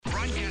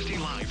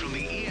Live from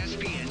the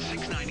ESPN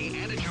 690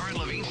 Anajar and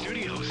Levine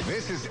studios.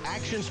 This is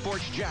Action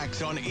Sports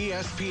Jax on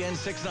ESPN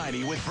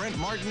 690 with Brent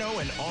Martineau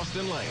and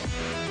Austin Lane.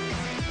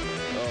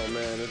 Oh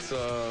man,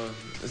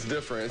 it's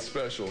different. It's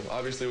special.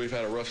 Obviously, we've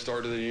had a rough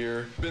start to the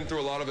year. Been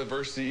through a lot of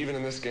adversity, even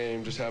in this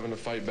game, just having to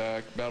fight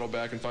back, battle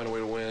back, and find a way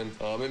to win.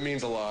 It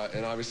means a lot.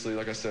 And obviously,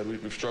 like I said,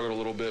 we've struggled a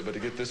little bit, but to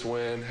get this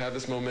win, have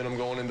this momentum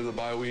going into the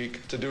bye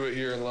week, to do it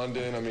here in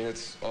London, I mean,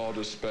 it's all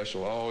just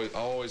special. I'll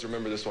always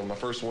remember this one. My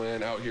first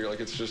win out here,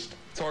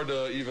 it's hard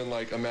to even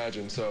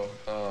imagine. So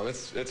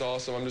it's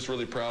awesome. I'm just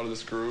really proud of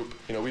this group.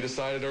 You know, we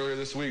decided earlier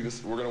this week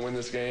we're going to win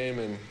this game,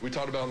 and we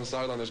talked about on the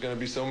sideline. There's going to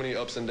be so many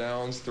ups and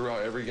downs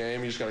throughout every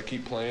game. You just got to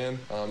keep playing,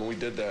 and we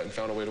did that and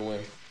found a way to win.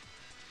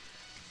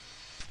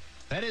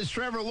 That is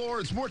Trevor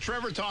Lawrence. More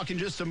Trevor talk in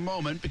just a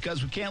moment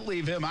because we can't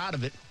leave him out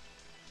of it.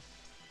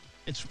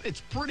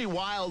 It's pretty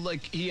wild.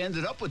 He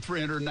ended up with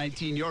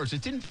 319 yards.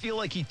 It didn't feel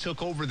like he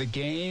took over the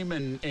game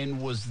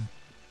and was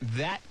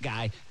that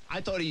guy.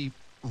 I thought he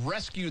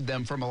rescued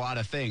them from a lot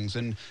of things.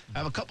 And I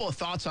have a couple of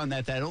thoughts on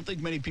that I don't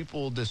think many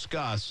people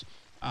discuss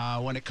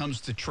when it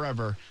comes to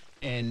Trevor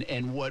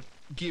and what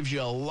gives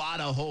you a lot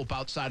of hope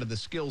outside of the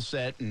skill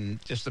set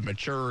and just the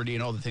maturity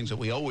and all the things that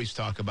we always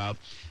talk about.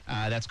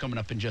 That's coming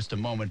up in just a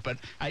moment. But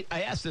I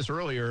asked this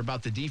earlier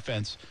about the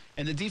defense,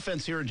 and the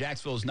defense here in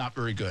Jacksonville is not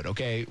very good,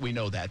 okay? We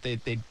know that.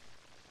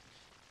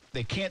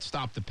 They can't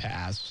stop the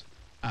pass.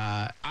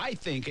 I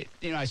think,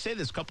 I say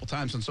this a couple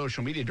times on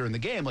social media during the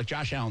game,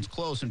 Josh Allen's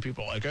close, and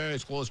people are like, hey,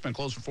 it's close, been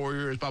close for 4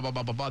 years, blah, blah,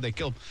 blah, blah, blah. They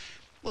killed.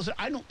 Listen,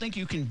 I don't think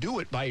you can do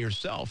it by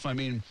yourself. I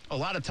mean, a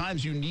lot of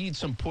times you need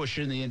some push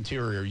in the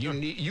interior.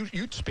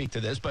 You speak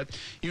to this, but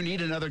you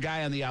need another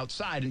guy on the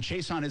outside, and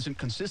Chason isn't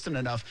consistent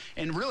enough.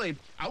 And really,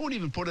 I wouldn't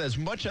even put it as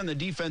much on the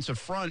defensive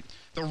front.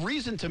 The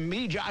reason, to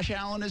me, Josh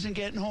Allen isn't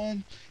getting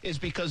home is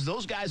because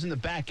those guys in the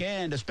back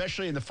end,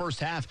 especially in the first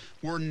half,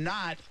 were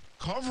not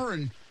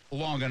covering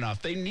long enough.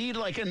 They need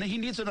and he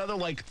needs another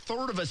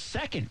third of a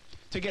second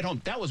to get home.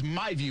 That was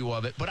my view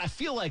of it. But I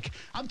feel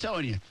I'm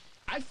telling you,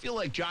 I feel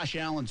like Josh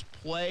Allen's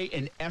play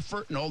and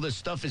effort and all this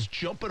stuff is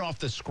jumping off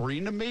the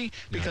screen to me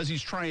because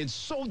he's trying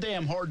so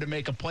damn hard to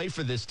make a play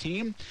for this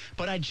team.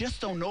 But I just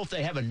don't know if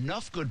they have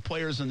enough good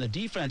players in the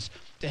defense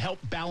to help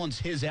balance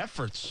his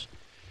efforts.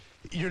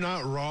 You're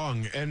not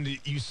wrong. And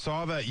you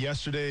saw that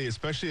yesterday,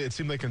 especially it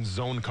seemed like in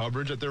zone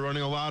coverage that they're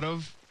running a lot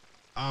of.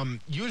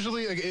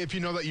 Usually, if you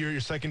know that your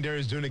secondary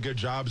is doing a good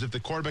job, is if the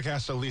quarterback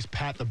has to at least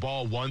pat the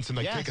ball once and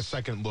take a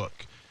second look.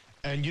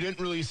 And you didn't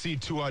really see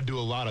Tua do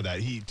a lot of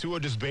that. Tua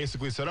just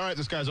basically said, all right,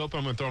 this guy's open,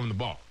 I'm going to throw him the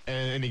ball.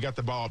 And he got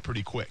the ball out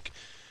pretty quick.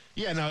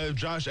 Yeah, now if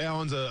Josh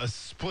Allen's a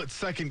split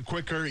second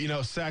quicker,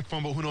 sack,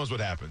 fumble, who knows what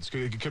happens.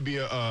 It could be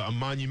a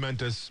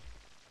monumentous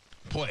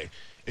play.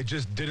 It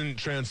just didn't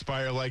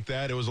transpire like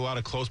that. It was a lot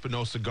of close but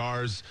no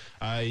cigars.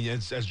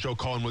 As Joe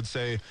Cullen would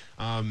say,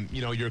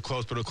 you're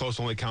close, but a close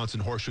only counts in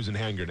horseshoes and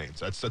hand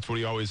grenades. That's what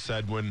he always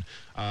said when,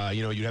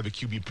 you have a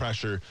QB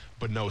pressure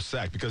but no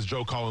sack, because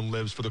Joe Cullen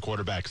lives for the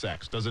quarterback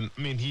sacks.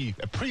 He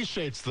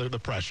appreciates the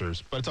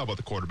pressures, but it's all about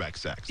the quarterback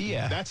sacks.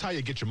 Yeah. That's how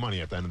you get your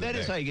money at the end of the day. That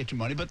is how you get your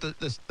money. But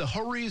the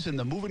hurries and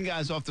the moving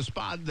guys off the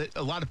spot, that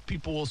a lot of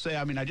people will say,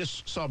 I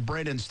just saw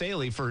Brandon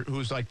Staley,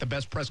 who's the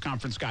best press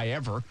conference guy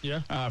ever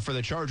for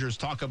the Chargers,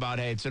 talk about,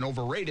 hey, it's an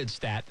overrated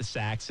stat, the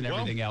sacks and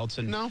everything else.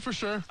 And no, for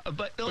sure.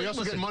 But you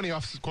also get money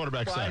off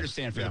quarterback sacks. I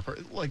understand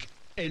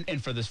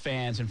and for the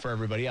fans and for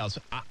everybody else.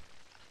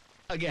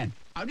 Again,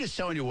 I'm just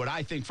telling you what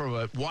I think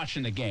from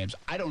watching the games.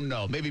 I don't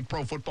know. Maybe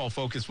Pro Football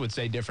Focus would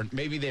say different.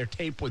 Maybe their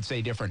tape would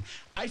say different.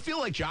 I feel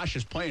like Josh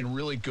is playing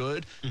really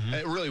good,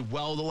 really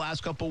well the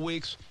last couple of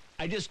weeks.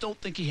 I just don't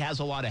think he has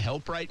a lot of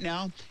help right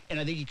now,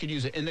 and I think he could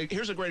use it. And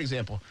here's a great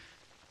example.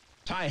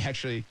 Ty,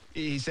 actually,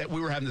 he said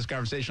we were having this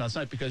conversation last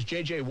night because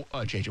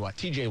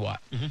TJ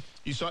Watt.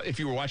 You saw, if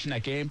you were watching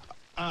that game.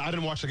 I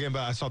didn't watch the game, but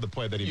I saw the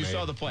play that he made. You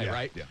saw the play,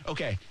 right? Yeah.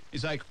 Okay.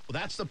 He's like, well,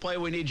 that's the play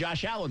we need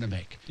Josh Allen to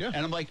make. Yeah. And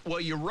I'm like,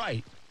 well, you're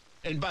right.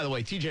 And by the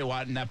way, TJ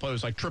Watt in that play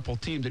was triple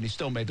teamed, and he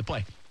still made the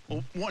play.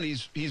 Well, one,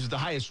 he's the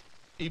highest.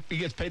 He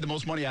gets paid the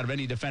most money out of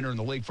any defender in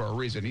the league for a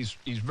reason. He's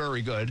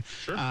very good.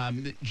 Sure.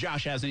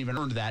 Josh hasn't even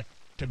earned that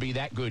to be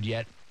that good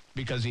yet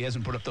because he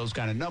hasn't put up those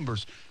kind of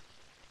numbers.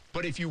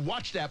 But if you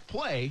watch that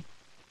play,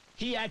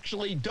 he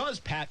actually does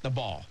pat the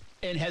ball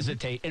and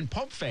hesitate and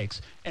pump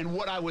fakes. And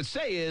what I would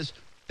say is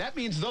that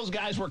means those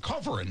guys were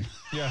covering.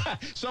 Yeah.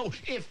 So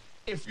if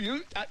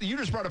you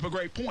just brought up a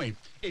great point.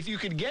 If you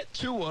could get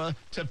Tua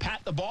to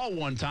pat the ball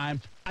one time,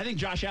 I think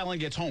Josh Allen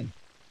gets home.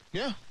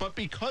 Yeah. But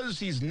because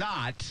he's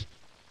not,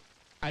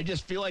 I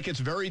just feel like it's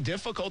very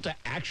difficult to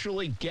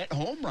actually get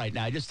home right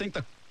now. I just think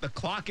the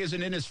clock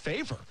isn't in his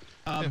favor.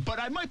 But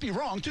I might be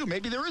wrong, too.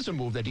 Maybe there is a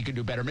move that he could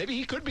do better. Maybe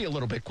he could be a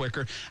little bit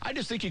quicker. I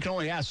just think you can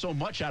only ask so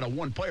much out of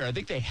one player. I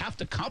think they have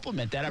to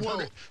complement that. I've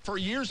heard it for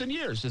years and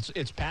years.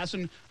 It's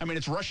passing.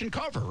 It's rush and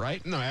cover,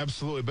 right? No,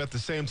 absolutely. But at the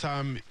same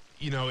time,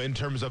 in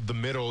terms of the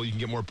middle, you can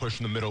get more push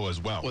in the middle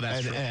as well. Well,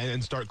 that's true.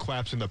 And start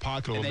collapsing the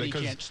pocket a little bit.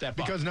 He can't step up.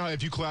 Because now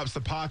if you collapse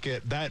the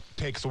pocket, that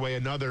takes away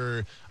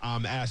another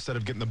asset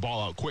of getting the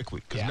ball out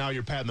quickly. Because now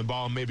you're patting the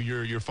ball, and maybe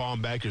you're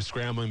falling back, you're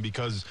scrambling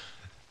because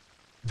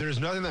there's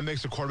nothing that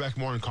makes a quarterback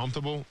more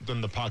uncomfortable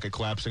than the pocket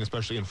collapsing,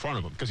 especially in front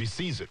of him, because he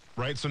sees it,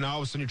 right? So now all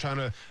of a sudden you're trying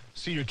to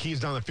see your keys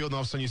down the field, and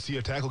all of a sudden you see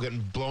a tackle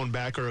getting blown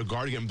back or a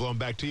guard getting blown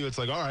back to you. It's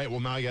like, all right, well,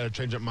 now I got to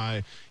change up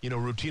my,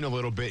 routine a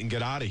little bit and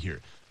get out of here.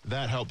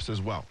 That helps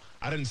as well.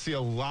 I didn't see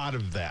a lot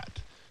of that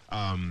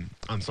on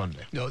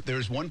Sunday. No,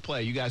 there's one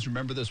play. You guys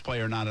remember this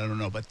play or not? I don't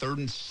know. But 3rd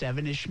and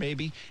 7-ish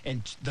maybe,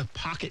 and the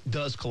pocket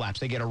does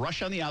collapse. They get a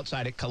rush on the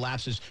outside. It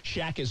collapses.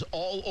 Shaq is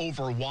all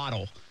over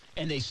Waddle,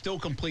 and they still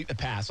complete the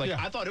pass.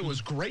 I thought it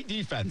was great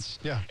defense.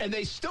 Yeah. And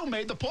they still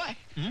made the play.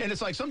 Mm-hmm. And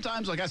it's like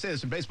sometimes, like I say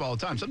this in baseball all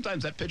the time,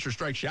 sometimes that pitcher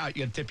strikes you out,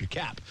 you got to tip your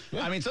cap.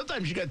 Yeah. I mean,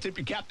 sometimes you got to tip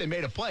your cap. They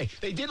made a play.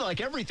 They did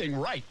everything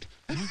right.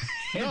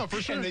 No,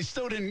 for sure. And they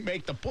still didn't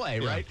make the play,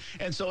 right?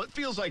 And so it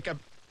feels like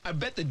I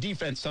bet the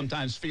defense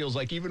sometimes feels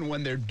like even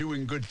when they're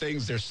doing good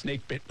things, they're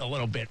snake bit a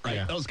little bit, right?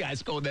 Yeah. Those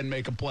guys go and then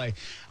make a play.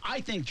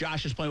 I think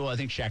Josh is playing well. I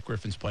think Shaq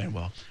Griffin's playing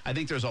well. I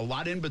think there's a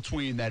lot in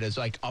between that is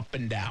up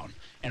and down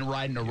and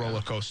riding a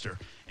roller coaster.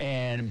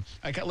 And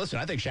listen,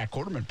 I think Shaq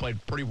Quarterman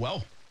played pretty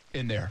well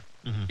in there,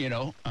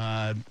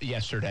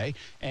 yesterday.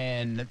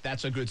 And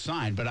that's a good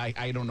sign. But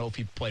I don't know if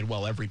he played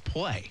well every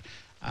play.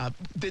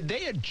 Did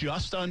they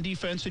adjust on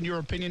defense, in your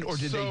opinion, or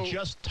did they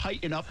just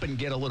tighten up and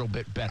get a little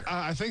bit better?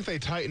 I think they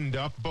tightened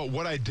up, but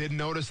what I did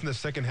notice in the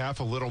second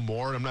half a little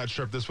more, and I'm not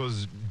sure if this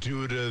was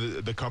due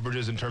to the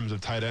coverages in terms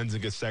of tight ends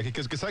and Gesicki,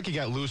 because Gesicki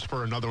got loose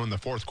for another one in the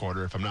fourth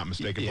quarter, if I'm not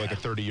mistaken, for a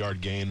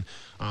 30-yard gain.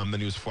 Then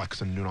he was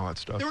flexing and doing all that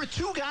stuff. There were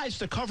 2 guys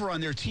to cover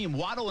on their team,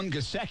 Waddle and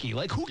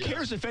Gesicki. Who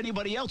cares if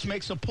anybody else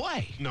makes a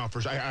play? No,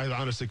 for sure. I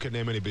honestly couldn't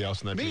name anybody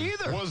else in that team. Me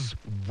either. Was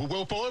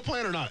Will Fuller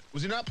playing or not?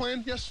 Was he not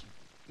playing? Yes.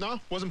 No?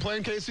 Wasn't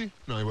playing, Casey?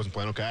 No, he wasn't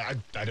playing. Okay.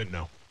 I didn't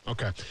know.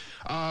 Okay.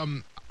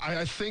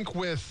 I think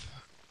with,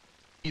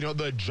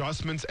 the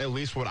adjustments, at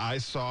least what I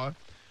saw,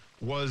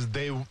 was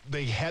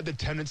they had the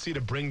tendency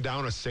to bring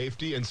down a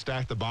safety and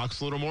stack the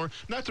box a little more.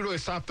 Not to really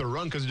stop the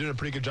run, because they're doing a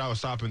pretty good job of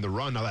stopping the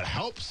run. Now, that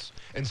helps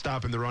in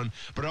stopping the run,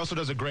 but it also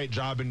does a great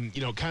job in,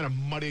 kind of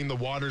muddying the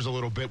waters a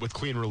little bit with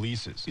clean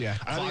releases. Yeah,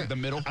 clog the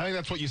middle. I think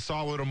that's what you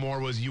saw a little more,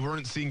 was you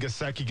weren't seeing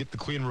Gesicki get the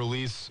clean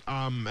release.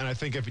 And I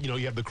think if,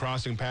 you have the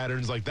crossing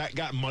patterns, that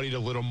got muddied a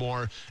little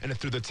more, and it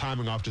threw the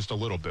timing off just a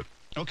little bit.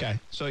 Okay.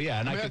 So, yeah,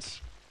 and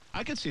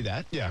I could see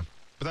that. Yeah.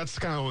 But that's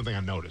kind of the only thing I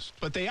noticed.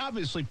 But they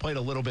obviously played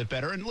a little bit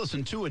better. And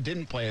listen, Tua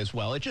didn't play as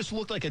well. It just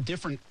looked like a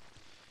different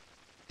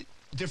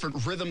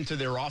rhythm to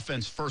their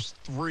offense first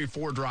 3 or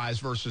 4 drives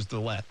versus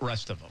the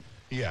rest of them.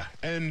 Yeah.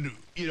 And,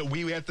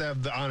 we have to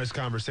have the honest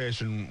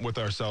conversation with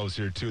ourselves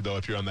here, too, though,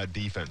 if you're on that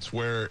defense,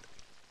 where,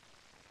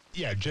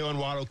 Jalen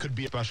Waddle could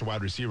be a special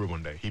wide receiver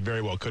one day. He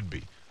very well could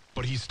be.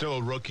 But he's still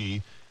a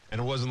rookie. And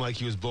it wasn't like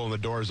he was blowing the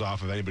doors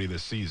off of anybody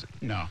this season.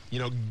 No.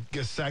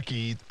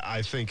 Gesicki,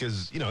 I think,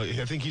 is,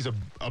 I think he's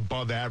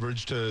above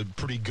average to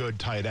pretty good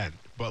tight end.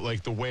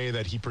 But, the way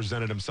that he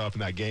presented himself in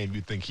that game,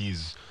 you'd think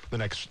he's the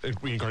next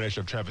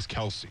reincarnation of Travis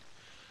Kelce.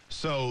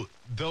 So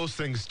those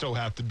things still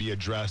have to be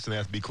addressed and they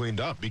have to be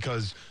cleaned up,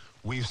 because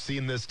we've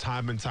seen this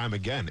time and time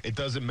again. It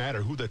doesn't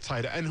matter who the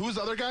tight end. And who's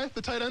the other guy,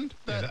 the tight end?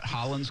 That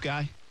Hollins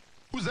guy?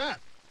 Who's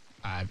that?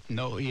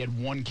 No, he had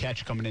 1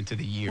 catch coming into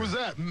the year. Who's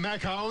that?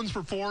 Mac Hollins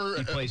for 4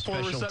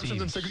 receptions teams.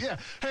 and 6. Yeah.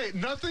 Hey,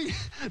 nothing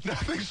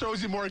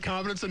shows you more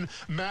confidence than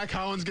Mac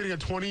Hollins getting a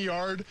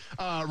 20-yard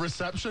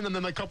reception, and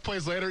then a couple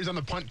plays later he's on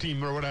the punt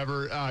team or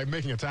whatever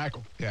making a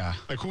tackle. Yeah.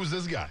 Who's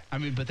this guy? I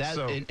mean, but that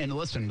and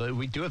listen,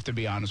 we do have to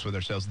be honest with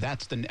ourselves.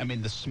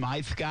 The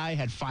Smythe guy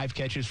had 5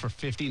 catches for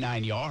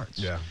 59 yards.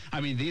 Yeah.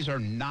 I mean, these are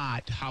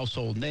not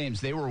household names.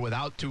 They were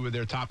without 2 of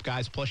their top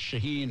guys plus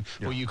Shaheen,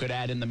 who you could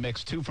add in the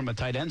mix too from a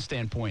tight end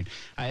standpoint.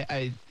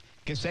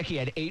 Gesicki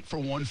had 8 for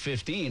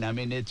 115. I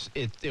mean,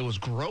 it was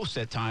gross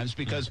at times,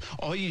 because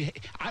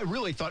I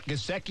really thought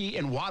Gesicki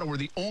and Waddle were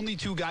the only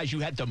 2 guys you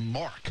had to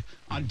mark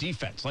on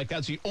defense.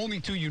 That's the only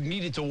 2 you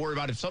needed to worry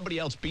about. If somebody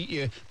else beat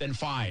you, then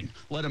fine,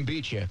 let them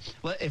beat you.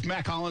 If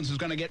Mac Hollins is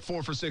going to get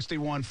 4 for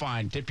 61,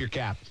 fine, tip your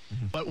cap.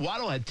 Mm-hmm. But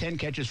Waddle had 10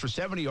 catches for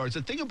 70 yards.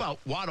 The thing about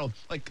Waddle,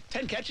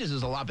 10 catches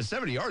is a lot, but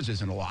 70 yards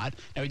isn't a lot.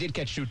 Now, he did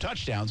catch 2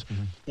 touchdowns.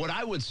 Mm-hmm. What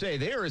I would say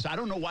there is, I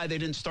don't know why they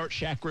didn't start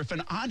Shaq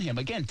Griffin on him.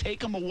 Again,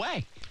 take him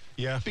away.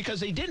 Yeah. Because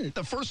they didn't.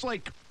 The first,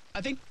 I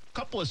think,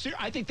 couple of series,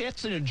 I think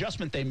that's an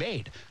adjustment they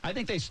made. I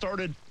think they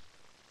started,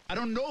 I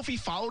don't know if he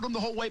followed him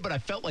the whole way, but I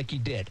felt like he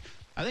did.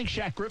 I think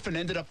Shaq Griffin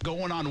ended up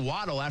going on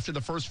Waddle after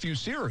the first few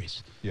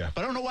series. Yeah.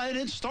 But I don't know why they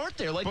didn't start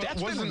there.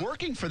 That's been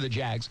working for the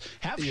Jags.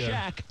 Have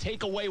Shaq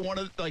take away one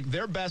of,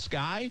 their best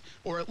guy,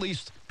 or at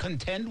least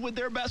contend with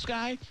their best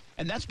guy,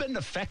 and that's been an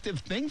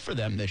effective thing for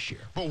them this year.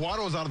 But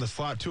Waddle was out of the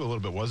slot, too, a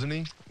little bit, wasn't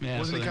he? Yeah,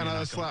 wasn't he kind of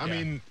out of the slot? Yeah. I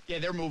mean... Yeah,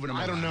 they're moving him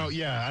I don't around. know.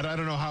 Yeah, I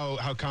don't know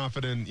how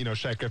confident,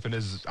 Shaq Griffin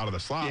is out of the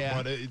slot,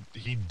 but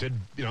he did,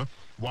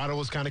 Waddle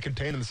was kind of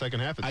contained in the second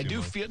half. I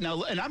do feel,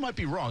 now, and I might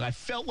be wrong, I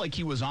felt like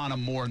he was on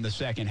him more in the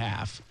second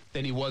half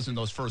than he was in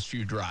those first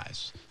few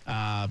drives.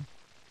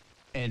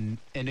 And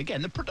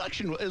again, the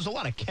production, it was a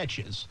lot of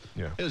catches.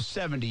 Yeah. It was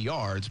 70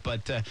 yards.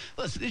 But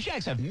listen, the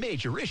Jags have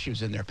major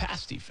issues in their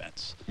pass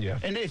defense. Yeah.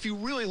 And if you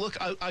really look,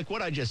 like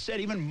what I just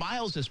said, even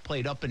Miles has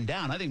played up and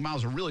down. I think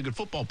Miles is a really good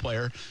football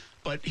player.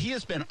 but he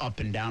has been up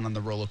and down on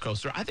the roller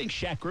coaster. I think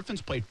Shaq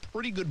Griffin's played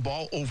pretty good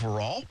ball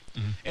overall,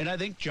 and I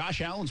think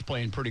Josh Allen's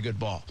playing pretty good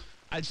ball.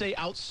 I'd say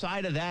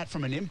outside of that,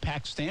 from an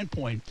impact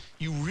standpoint,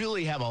 you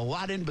really have a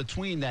lot in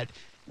between that.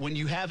 When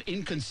you have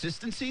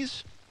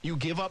inconsistencies, you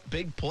give up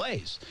big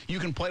plays. You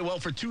can play well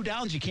for 2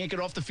 downs. You can't get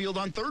off the field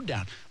on 3rd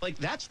down. Like,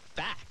 that's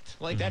fact.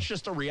 Like, that's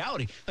just a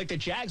reality. Like, the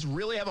Jags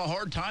really have a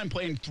hard time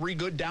playing 3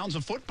 good downs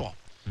of football.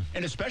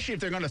 And especially if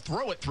they're going to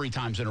throw it 3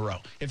 times in a row.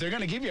 If they're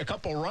going to give you a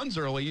couple runs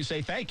early, you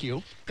say thank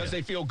you because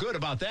they feel good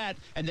about that,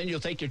 and then you'll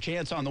take your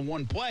chance on the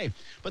one play.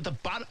 But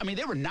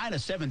they were 9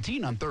 of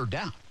 17 on 3rd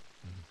down.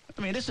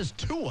 I mean, this is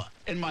Tua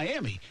in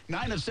Miami,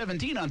 9 of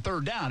 17 on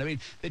 3rd down. I mean,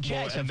 the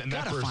Jags have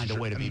got to find a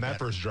way to be better. That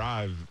first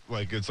drive,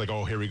 like, it's like,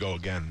 oh, here we go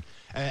again.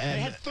 And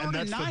they had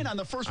 3rd and 9 on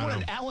the first one,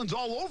 and Allen's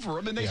all over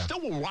them, and they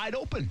still were wide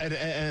open.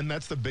 And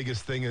that's the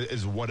biggest thing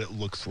is what it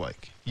looks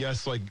like.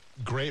 Yes, like,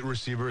 great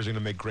receivers are going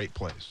to make great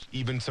plays.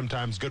 Even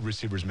sometimes good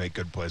receivers make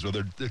good plays,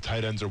 whether they're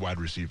tight ends or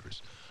wide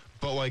receivers.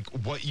 But, like,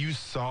 what you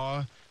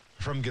saw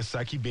from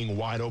Gesicki being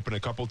wide open a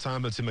couple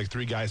times, it seemed like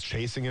 3 guys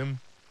chasing him.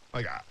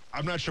 Like,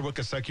 I'm not sure what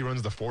Gesicki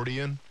runs the 40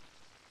 in.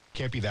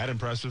 Can't be that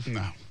impressive.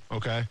 No.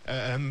 Okay.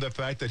 And the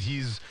fact that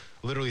he's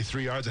literally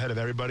 3 yards ahead of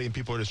everybody and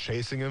people are just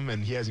chasing him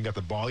and he hasn't got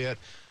the ball yet,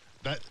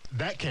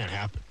 that can't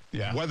happen.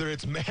 Yeah. Whether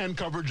it's man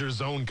coverage or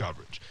zone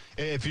coverage.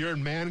 If you're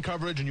in man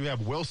coverage and you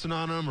have Wilson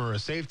on him or a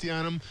safety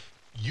on him,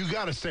 you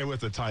got to stay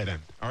with the tight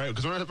end. All right?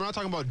 Because we're not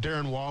talking about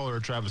Darren Waller or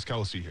Travis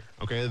Kelce here.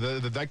 Okay?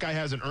 That guy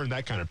hasn't earned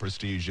that kind of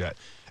prestige yet.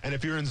 And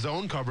if you're in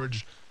zone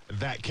coverage,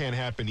 that can't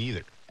happen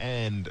either.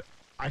 And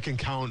I can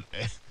count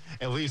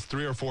at least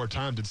 3 or 4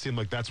 times it seemed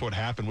like that's what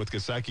happened with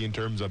Gesicki in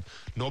terms of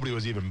nobody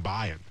was even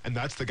buying. And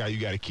that's the guy you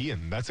got to key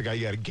in. That's the guy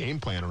you got to game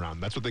plan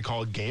around. That's what they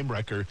call a game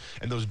wrecker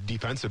in those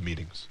defensive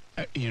meetings.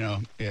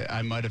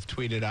 I might have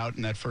tweeted out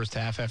in that first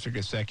half after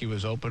Gesicki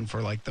was open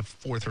for like the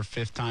 4th or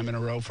 5th time in a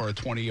row for a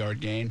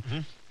 20-yard gain.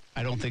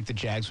 I don't think the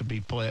Jags would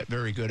be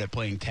very good at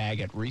playing tag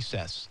at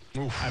recess.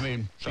 Oof, I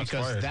mean,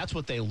 because that's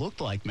what they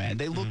looked like, man.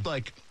 They looked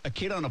like a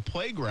kid on a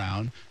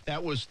playground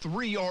that was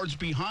 3 yards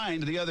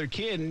behind the other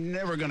kid and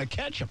never going to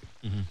catch him.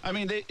 I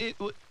mean,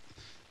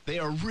 they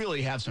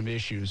really have some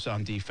issues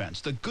on defense.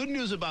 The good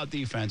news about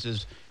defense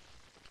is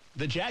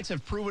the Jags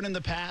have proven in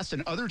the past,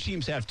 and other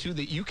teams have too,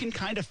 that you can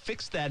kind of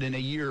fix that in a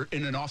year,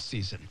 in an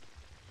offseason.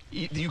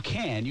 You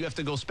can. You have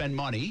to go spend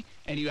money,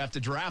 and you have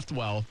to draft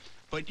well,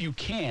 but you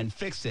can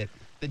fix it.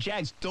 The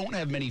Jags don't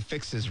have many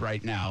fixes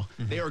right now.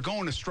 They are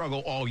going to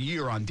struggle all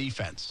year on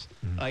defense.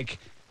 Like,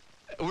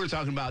 we were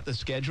talking about the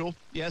schedule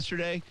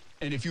yesterday,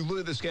 and if you look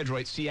at the schedule,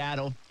 right,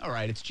 Seattle, all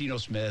right, it's Geno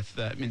Smith.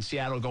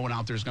 Seattle going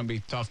out there is going to be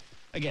tough.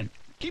 Again,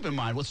 keep in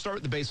mind, let's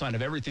start with the baseline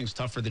of everything's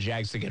tough for the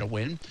Jags to get a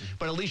win,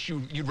 but at least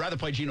you'd rather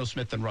play Geno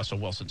Smith than Russell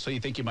Wilson, so you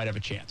think you might have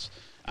a chance.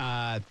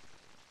 I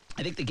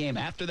think the game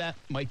after that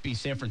might be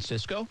San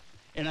Francisco,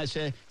 and I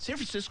said San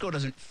Francisco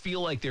doesn't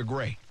feel like they're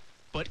great,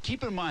 but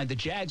keep in mind the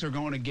Jags are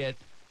going to get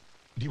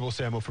Deebo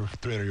Samuel for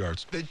 300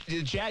 yards.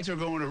 The Jags are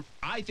going to,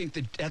 I think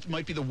that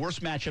might be the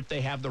worst matchup they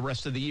have the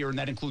rest of the year, and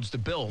that includes the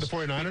Bills. The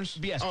 49ers?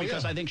 Yes,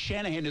 because I think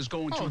Shanahan is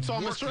going to work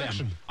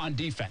them on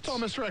defense. It's all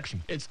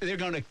misdirection. They're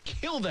going to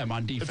kill them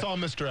on defense. It's all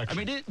misdirection.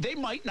 I mean, they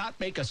might not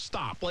make a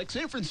stop. Like,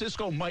 San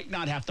Francisco might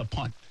not have to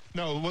punt.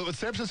 No, what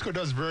San Francisco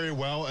does very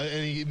well,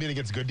 and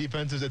against good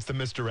defenses, it's the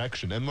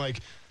misdirection. And, like,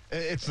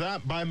 it's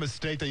not by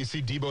mistake that you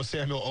see Deebo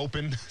Samuel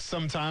open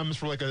sometimes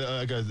for like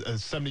a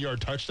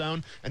 70-yard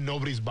touchdown and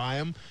nobody's by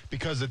him,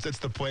 because it's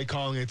the play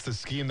calling, it's the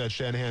scheme that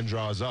Shanahan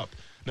draws up.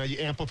 Now, you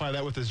amplify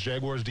that with this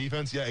Jaguars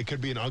defense, it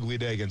could be an ugly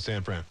day against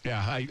San Fran.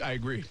 Yeah, I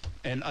agree.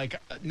 And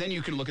then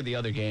you can look at the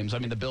other games. I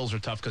mean, the Bills are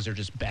tough because they're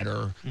just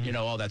better,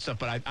 all that stuff.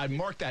 But I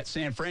marked that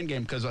San Fran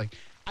game because,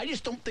 I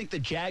just don't think the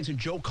Jags and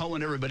Joe Cullen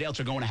and everybody else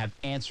are going to have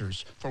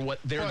answers for what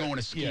they're going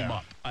to scheme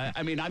up.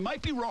 I mean, I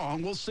might be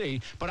wrong. We'll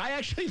see. But I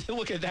actually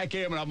look at that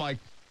game and I'm like,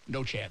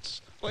 no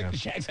chance. The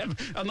Jags have,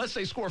 unless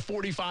they score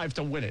 45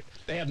 to win it,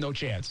 they have no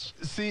chance.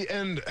 See,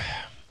 and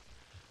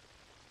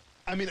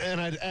I mean,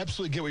 and I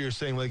absolutely get what you're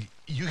saying. Like,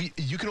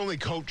 you can only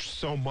coach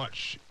so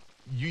much.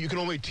 You can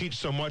only teach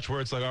so much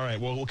where it's like, all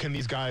right, well, can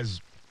these guys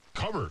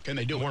cover? Can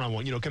they do it?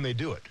 One-on-one? Can they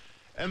do it?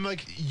 And,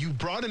 like, you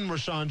brought in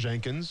Rashawn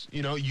Jenkins.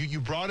 You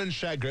brought in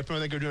Shaq Griffin. I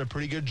think they're doing a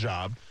pretty good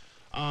job.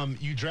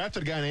 You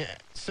drafted a guy named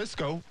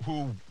Cisco,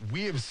 who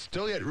we have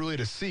still yet really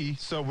to see,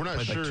 so we're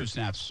not sure. Like 2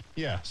 snaps.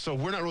 Yeah, so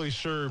we're not really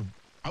sure.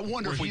 I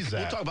wonder if we'll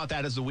talk about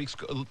that as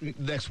the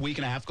next week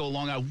and a half go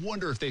along. I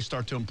wonder if they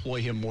start to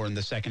employ him more in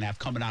the second half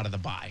coming out of the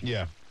bye.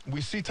 Yeah.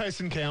 We see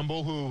Tyson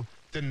Campbell, who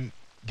didn't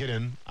get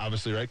in,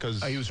 obviously, right?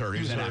 Because he was hurt.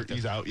 He was inactive.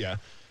 He's out, yeah.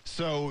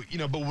 So,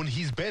 but when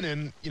he's been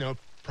in,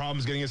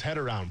 problems getting his head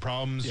around,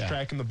 problems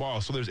tracking the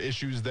ball. So there's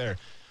issues there.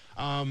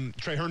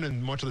 Trey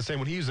Herndon, much of the same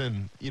when he's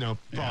in,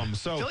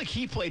 problems. So I feel like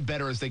he played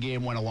better as the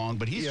game went along,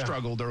 but he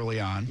struggled early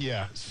on.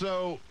 Yeah.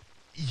 So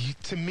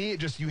to me,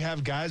 you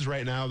have guys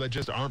right now that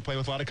just aren't playing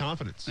with a lot of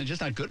confidence. They're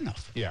just not good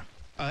enough. Yeah.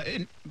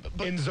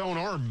 In zone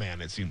or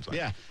man, it seems like.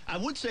 Yeah. I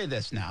would say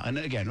this now, and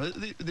again,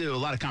 there are a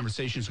lot of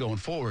conversations going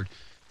forward.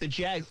 the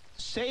Jags,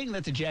 saying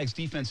that the Jags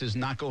defense is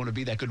not going to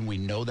be that good, and we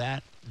know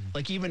that,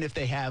 like even if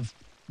they have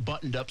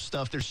buttoned up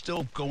stuff, they're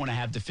still going to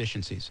have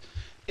deficiencies,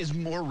 is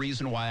more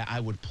reason why I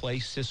would play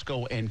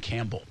Cisco and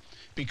Campbell.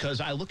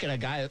 Because I look at a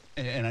guy,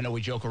 and I know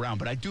we joke around,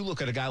 but I do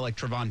look at a guy like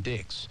Trevon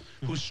Diggs,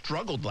 who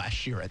struggled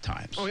last year at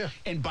times. Oh, yeah.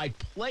 And by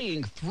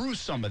playing through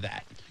some of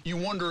that, you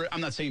wonder,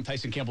 I'm not saying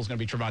Tyson Campbell's going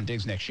to be Trevon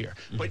Diggs next year,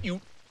 but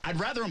I'd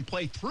rather him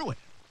play through it.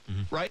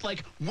 Right?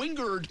 Like,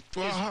 Wingard.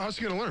 Well, how's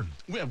he going to learn?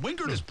 Yeah,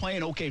 Wingard is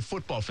playing okay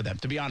football for them,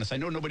 to be honest. I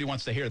know nobody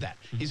wants to hear that.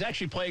 He's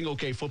actually playing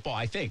okay football,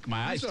 I think.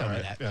 My eyes tell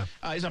me that. Yeah.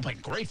 He's not playing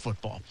great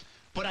football.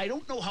 But I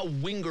don't know how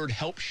Wingard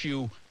helps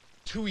you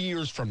 2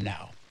 years from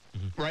now,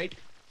 right?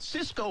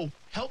 Cisco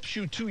helps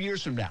you 2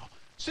 years from now.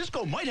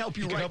 Cisco might help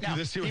you He can right help you now.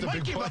 this year He with a might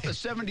big give up a play.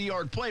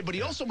 70-yard play, but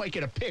he also might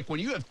get a pick. When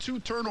you have 2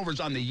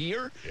 turnovers on the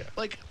year,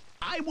 like,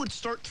 I would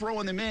start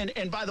throwing them in.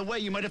 And by the way,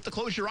 you might have to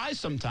close your eyes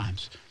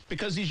sometimes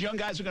because these young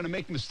guys are going to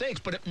make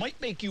mistakes, but it might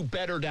make you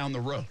better down the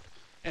road.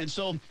 And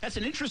so that's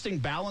an interesting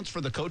balance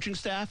for the coaching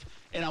staff.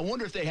 And I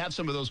wonder if they have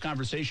some of those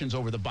conversations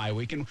over the bye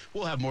week. And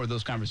we'll have more of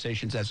those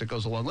conversations as it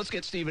goes along. Let's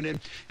get Steven in.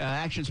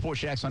 Action Sports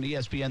Jacks on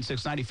ESPN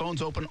 690.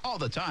 Phones open all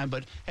the time.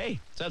 But, hey,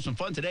 let's have some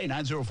fun today.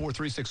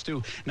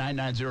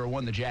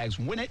 904-362-9901. The Jags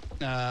win it.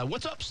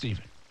 What's up,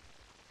 Steven?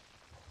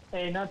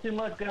 Hey, not too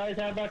much, guys.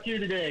 How about you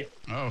today?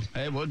 Oh,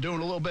 hey, we're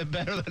doing a little bit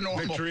better than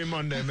normal. Victory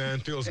Monday,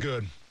 man. Feels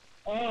good.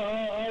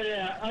 Oh,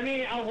 yeah. I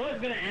mean, I was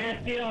going to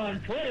ask you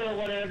on Twitter or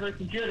whatever,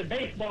 since you're the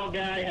baseball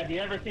guy, have you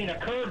ever seen a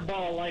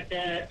curveball like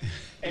that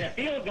and a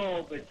field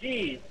goal? But,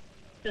 geez,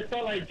 just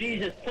felt like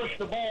Jesus pushed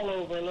the ball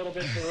over a little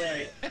bit to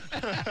the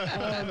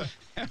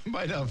right.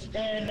 Might have.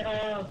 And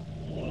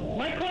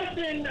my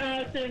question,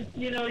 since,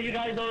 you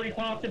guys already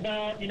talked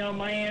about,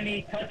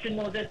 Miami touching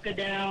Laviska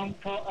down,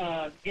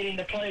 getting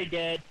the play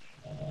dead,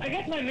 I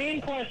guess my main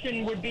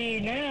question would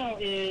be now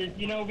is,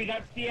 we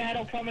got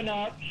Seattle coming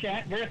up,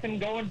 Shaq Griffin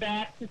going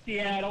back to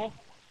Seattle.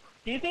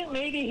 Do you think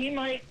maybe he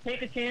might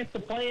take a chance to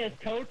play as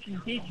coach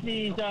and teach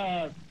these,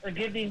 or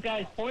give these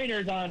guys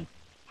pointers on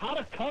how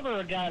to cover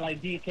a guy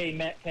like DK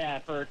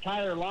Metcalf or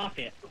Tyler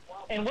Lockett?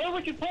 And where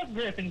would you put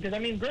Griffin? Because,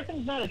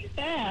 Griffin's not as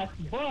fast,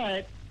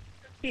 but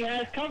he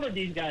has covered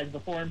these guys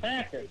before in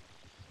practice.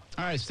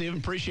 All right, Steven,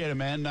 appreciate it,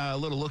 man. A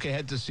little look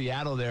ahead to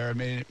Seattle there.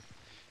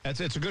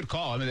 It's a good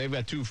call. They've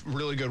got 2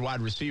 really good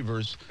wide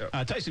receivers.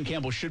 Yep. Tyson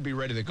Campbell should be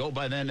ready to go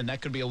by then, and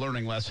that could be a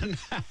learning lesson.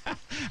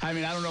 I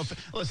don't know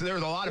if – listen,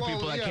 there's a lot of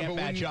people that can't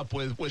match up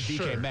with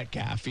DK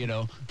Metcalf,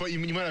 But you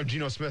might have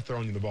Geno Smith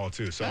throwing you the ball,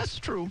 too. So That's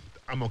true.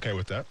 I'm okay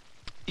with that.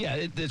 Yeah,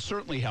 it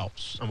certainly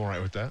helps. I'm all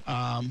right with that.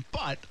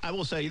 But I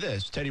will say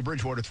this. Teddy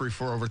Bridgewater threw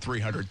for over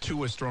 300.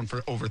 Tua's thrown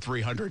for over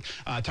 300.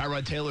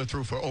 Tyrod Taylor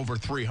threw for over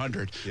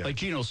 300. Yeah. Like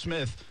Geno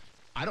Smith,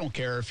 I don't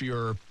care if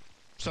you're –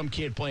 some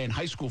kid playing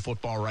high school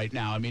football right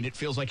now. It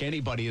feels like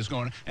anybody is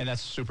going, and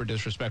that's super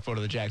disrespectful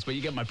to the Jags, but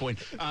you get my point.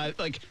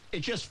 It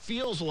just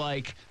feels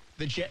like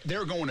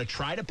they're going to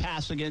try to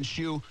pass against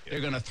you. They're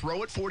going to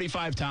throw it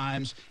 45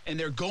 times, and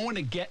they're going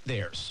to get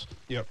theirs.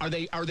 Yep. Are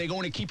they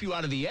going to keep you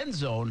out of the end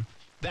zone?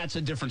 That's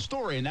a different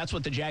story, and that's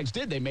what the Jags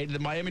did. They made the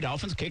Miami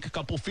Dolphins kick a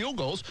couple field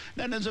goals.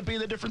 That ends up being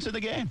the difference in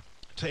the game.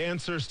 To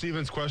answer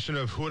Steven's question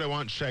of who would I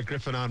want Shaq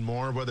Griffin on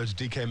more, whether it's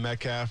DK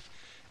Metcalf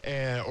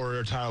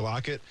or Tyler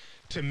Lockett,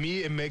 to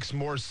me, it makes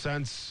more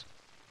sense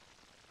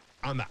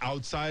on the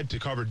outside to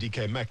cover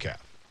DK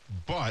Metcalf.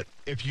 But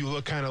if you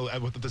look kind of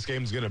at what this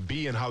game's going to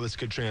be and how this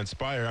could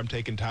transpire, I'm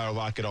taking Tyler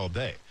Lockett all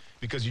day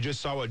because you just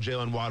saw what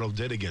Jalen Waddle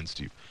did against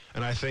you.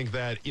 And I think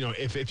that,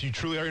 if you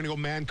truly are going to go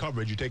man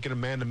coverage, you're taking a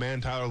man-to-man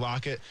Tyler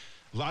Lockett.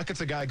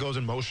 Lockett's a guy that goes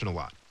in motion a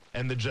lot.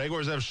 And the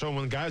Jaguars have shown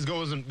when guys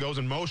goes in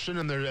motion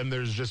and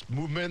there's just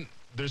movement,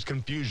 there's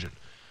confusion.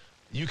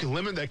 You can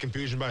limit that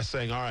confusion by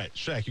saying, all right,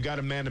 Shaq, you got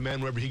a man-to-man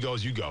wherever he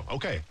goes, you go.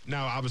 Okay.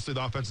 Now, obviously,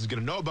 the offense is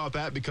going to know about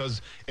that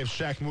because if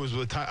Shaq moves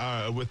with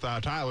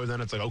Tyler, then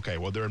it's like, okay,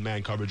 well, they're in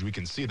man coverage. We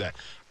can see that.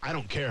 I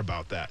don't care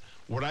about that.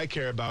 What I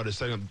care about is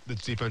setting up the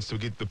defense to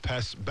get the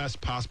best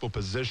possible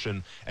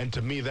position, and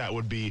to me, that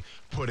would be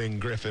putting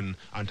Griffin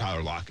on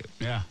Tyler Lockett.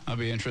 Yeah, that'll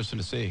be interesting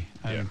to see.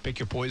 Pick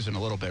your poison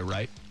a little bit,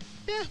 right?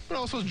 Yeah, but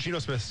also Geno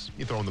Smith's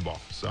throwing the ball,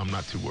 so I'm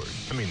not too worried.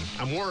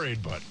 I'm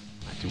worried, but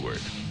not too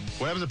worried.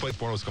 What happens if Blake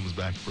Bortles comes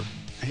back?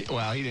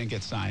 Well, he didn't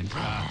get signed.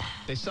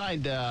 They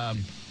signed.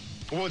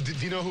 Well, do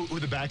you know who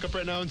the backup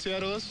right now in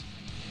Seattle is?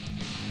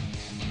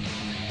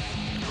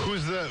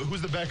 Who's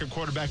the backup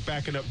quarterback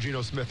backing up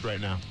Geno Smith right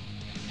now?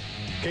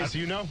 Casey,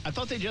 you know? I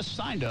thought they just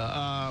signed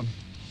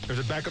There's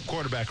a backup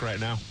quarterback right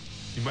now.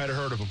 You might have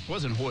heard of him.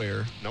 Wasn't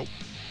Hoyer? Nope.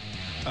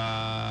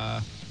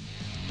 Might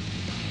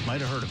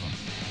have heard of him.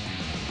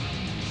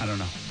 I don't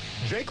know.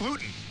 Jake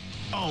Luton.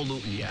 Oh,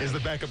 Luton, yeah. Is the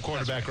backup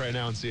quarterback right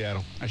now in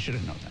Seattle. I should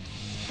have known that.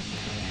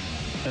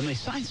 And they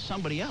signed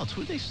somebody else.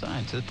 Who did they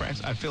sign to the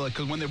practice? I feel like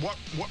because when they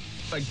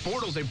like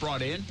Bortles, they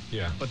brought in.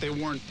 Yeah. But they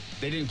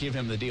didn't give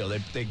him the deal.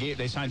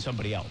 They signed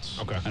somebody else.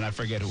 Okay. And I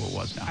forget who it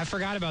was now. I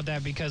forgot about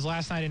that because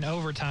last night in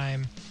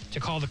overtime, to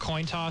call the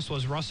coin toss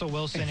was Russell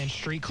Wilson in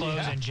street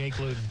clothes and Jake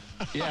Luton.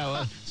 Yeah.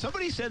 Well,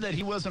 somebody said that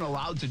he wasn't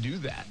allowed to do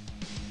that.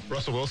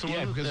 Russell Wilson?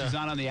 Yeah, was? because he's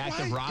not on the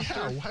active roster.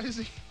 Yeah, why is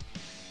he?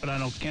 But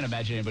I can't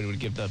imagine anybody would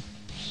give the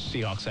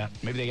Seahawks that.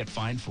 Maybe they get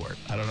fined for it.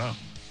 I don't know.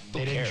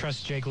 They didn't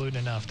trust Jake Luton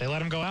enough. They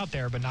let him go out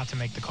there, but not to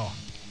make the call.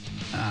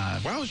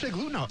 Why was Jake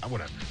Luton out?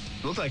 Whatever.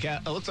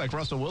 It looks like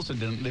Russell Wilson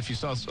didn't. If you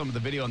saw some of the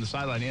video on the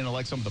sideline, he didn't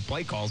like some of the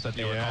play calls that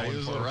they were calling he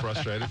was for. a little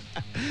frustrated.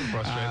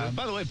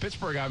 By the way,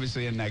 Pittsburgh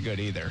obviously isn't that good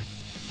either.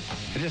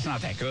 They're just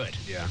not that good.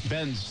 Yeah.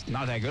 Ben's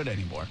not that good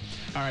anymore.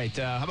 All right,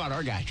 how about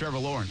our guy, Trevor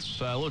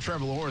Lawrence? A little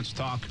Trevor Lawrence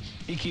talk.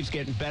 He keeps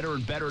getting better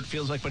and better, it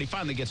feels like, but he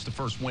finally gets the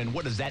first win.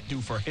 What does that do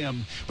for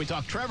him? We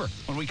talk Trevor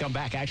when we come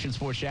back. Action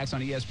Sports Jacks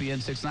on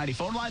ESPN 690.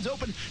 Phone lines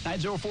open,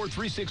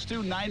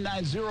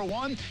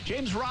 904-362-9901.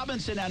 James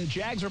Robinson on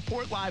Jags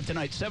Report live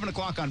tonight, 7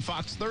 o'clock on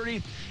Fox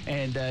 30.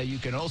 And you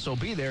can also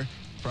be there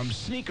from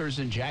Sneakers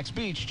in Jax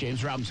Beach.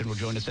 James Robinson will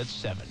join us at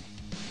 7.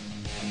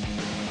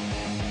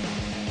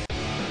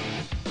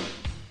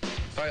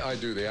 I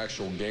do the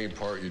actual game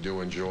part. You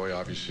do enjoy.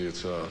 Obviously,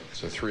 it's a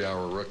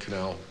 3-hour root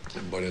canal,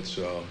 but it's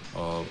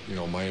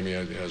Miami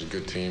has a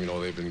good team.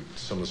 They've been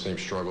some of the same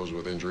struggles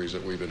with injuries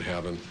that we've been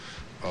having.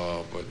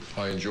 But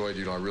I enjoyed.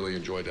 I really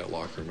enjoyed that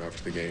locker room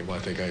after the game. I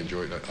think I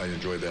enjoyed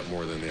that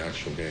more than the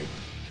actual game.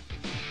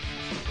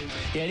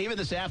 Yeah, and even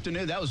this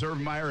afternoon, that was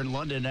Urban Meyer in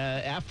London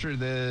after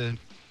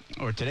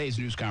today's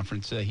news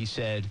conference. He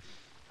said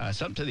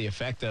something to the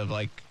effect of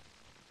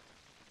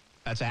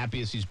that's the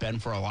happiest he's been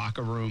for a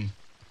locker room.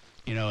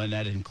 And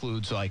that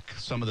includes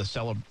some of the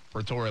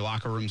celebratory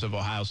locker rooms of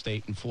Ohio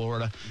State and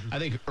Florida. Mm-hmm. I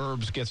think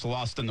Herbs gets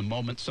lost in the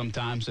moment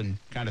sometimes and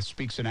kind of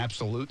speaks in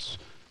absolutes.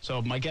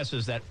 So my guess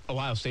is that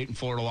Ohio State and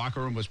Florida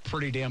locker room was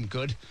pretty damn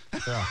good.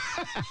 Yeah.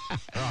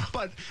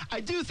 But I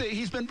do think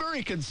he's been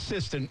very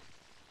consistent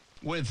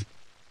with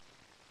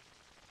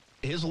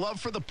his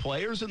love for the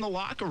players in the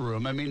locker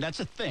room. I mean,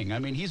 that's a thing. I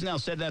mean, he's now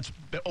said that's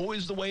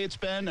always the way it's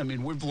been. I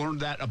mean, we've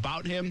learned that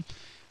about him.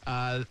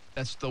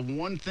 That's the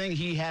one thing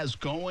he has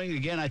going.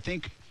 Again, I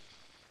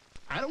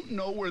don't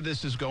know where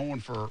this is going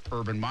for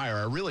Urban Meyer.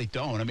 I really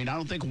don't. I mean, I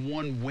don't think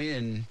one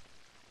win,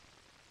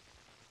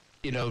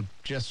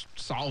 just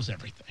solves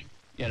everything.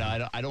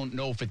 I don't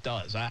know if it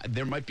does.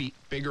 There might be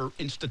bigger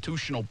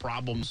institutional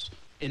problems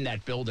in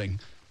that building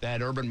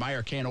that Urban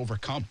Meyer can't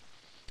overcome.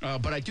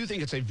 But I do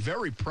think it's a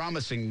very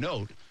promising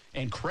note.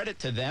 And credit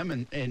to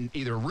them, and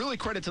either really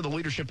credit to the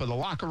leadership of the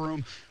locker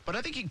room, but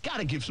I think you got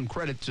to give some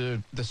credit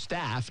to the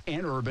staff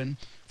and Urban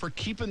for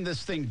keeping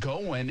this thing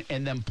going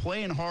and them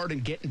playing hard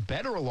and getting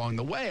better along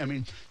the way. I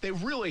mean, they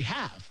really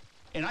have.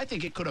 And I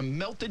think it could have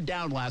melted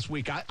down last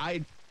week.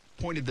 I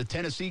pointed the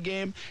Tennessee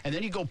game, and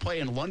then you go play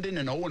in London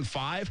in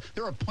 0-5.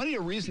 There are plenty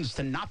of reasons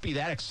to not be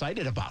that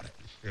excited about it.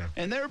 Yeah.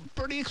 And they're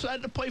pretty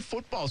excited to play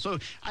football. So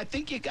I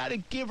think you got to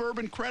give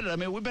Urban credit. I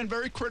mean, we've been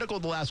very critical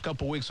the last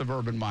couple of weeks of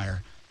Urban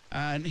Meyer.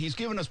 And he's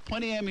given us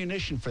plenty of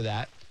ammunition for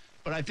that.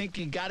 But I think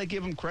you got to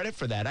give him credit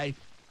for that.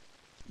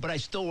 But I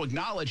still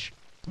acknowledge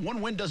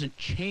one win doesn't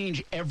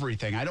change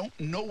everything. I don't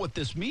know what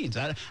this means.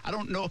 I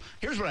don't know.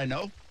 Here's what I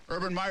know.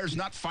 Urban Meyer's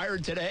not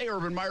fired today.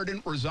 Urban Meyer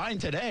didn't resign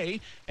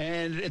today.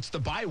 And it's the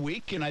bye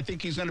week, and I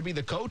think he's going to be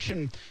the coach.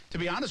 And to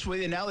be honest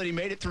with you, now that he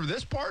made it through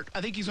this part,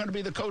 I think he's going to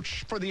be the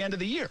coach for the end of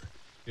the year.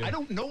 Yeah. I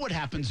don't know what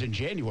happens in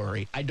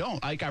January. I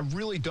don't. I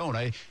really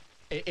don't.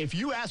 If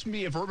you ask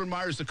me if Urban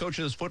Meyer is the coach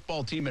of this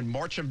football team in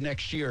March of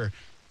next year,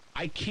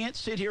 I can't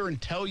sit here and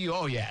tell you,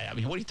 oh, yeah, I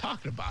mean, what are you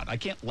talking about? I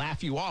can't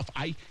laugh you off.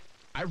 I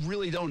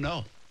really don't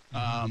know.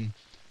 Mm-hmm.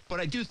 But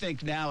I do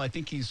think now, I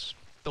think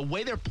the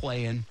way they're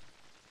playing,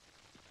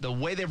 the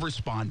way they've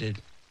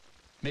responded,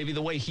 maybe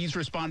the way he's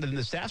responded and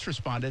the staff's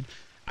responded,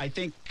 I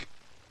think,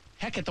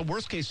 heck, at the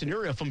worst-case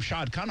scenario from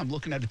Shad Khan, I'm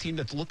looking at a team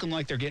that's looking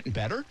like they're getting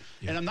better,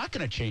 and I'm not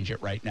going to change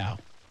it right now.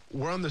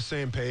 We're on the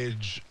same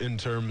page in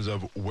terms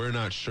of we're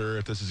not sure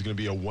if this is going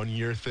to be a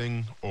one-year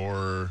thing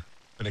or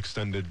an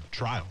extended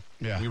trial.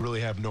 Yeah. We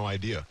really have no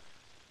idea.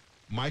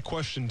 My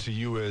question to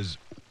you is,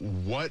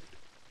 what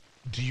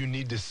do you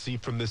need to see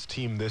from this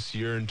team this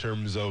year in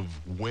terms of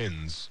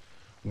wins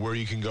where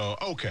you can go,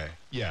 okay,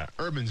 yeah,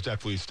 Urban's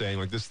definitely staying.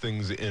 Like, this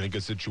thing's in a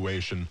good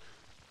situation,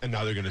 and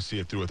now they're going to see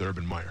it through with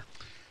Urban Meyer.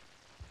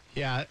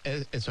 Yeah,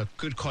 it's a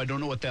good call. I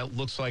don't know what that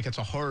looks like. It's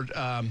a hard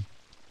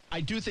I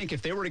do think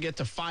if they were to get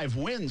to 5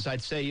 wins,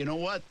 I'd say, you know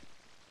what?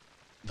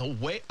 The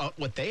way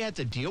what they had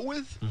to deal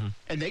with,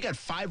 and they got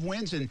 5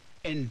 wins,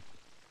 and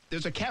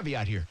there's a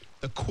caveat here.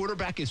 The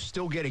quarterback is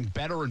still getting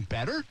better and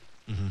better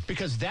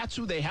because that's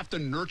who they have to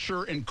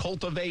nurture and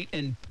cultivate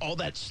and all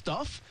that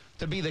stuff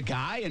to be the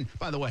guy. And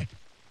by the way,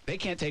 they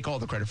can't take all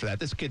the credit for that.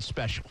 This kid's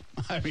special.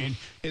 I mean,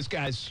 he's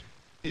got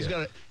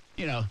to,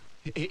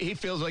 he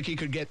feels like he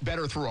could get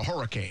better through a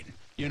hurricane.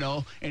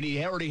 And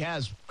he already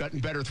has gotten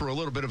better through a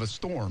little bit of a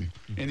storm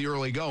in the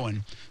early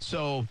going.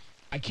 So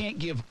I can't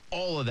give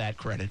all of that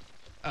credit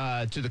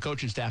to the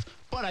coaching staff,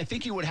 but I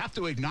think you would have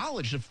to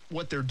acknowledge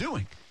what they're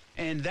doing.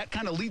 And that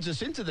kind of leads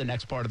us into the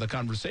next part of the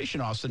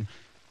conversation, Austin.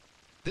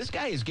 This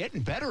guy is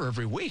getting better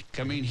every week.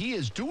 I mean, he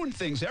is doing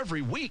things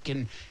every week.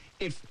 And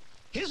if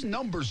his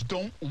numbers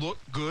don't look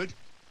good,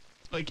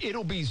 like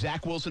it'll be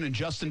Zach Wilson and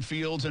Justin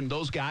Fields and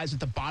those guys at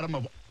the bottom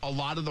of a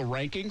lot of the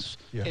rankings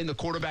in the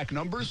quarterback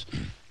numbers,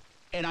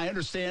 and I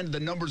understand the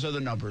numbers are the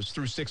numbers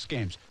through 6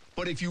 games.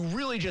 But if you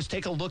really just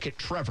take a look at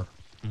Trevor,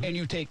 and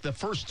you take the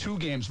first 2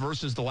 games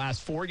versus the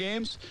last 4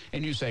 games,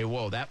 and you say,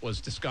 whoa, that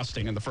was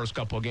disgusting in the first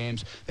couple of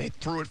games. They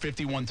threw it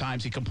 51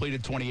 times. He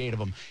completed 28 of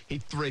them. They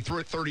threw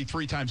it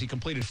 33 times. He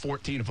completed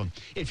 14 of them.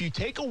 If you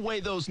take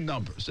away those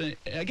numbers, and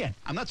again,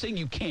 I'm not saying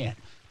you can't,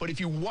 but if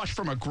you watch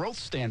from a growth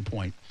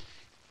standpoint,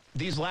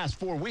 these last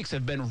 4 weeks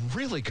have been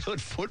really good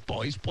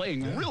football. He's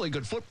playing really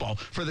good football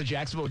for the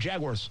Jacksonville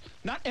Jaguars.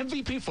 Not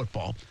MVP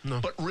football,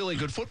 but really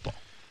good football.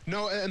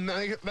 No, and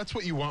that's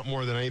what you want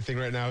more than anything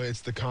right now.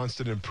 It's the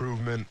constant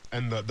improvement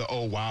and the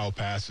oh, wow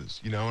passes,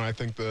 And I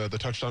think the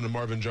touchdown to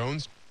Marvin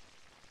Jones,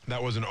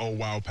 that was an oh,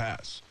 wow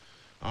pass.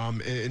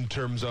 In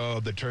terms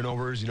of the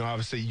turnovers,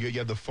 obviously you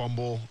had the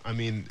fumble. I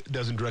mean, it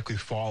doesn't directly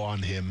fall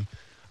on him.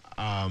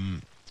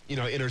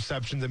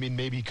 Interceptions, I mean,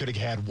 maybe he could have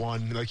had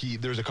one. Like,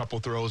 there's a couple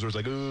throws where it's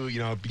like, ooh,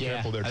 be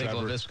careful there, Trevor. I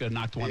think Laviska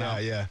knocked one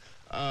out. Yeah.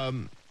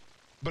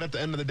 But at the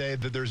end of the day,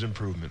 there's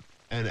improvement.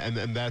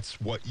 And that's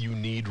what you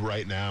need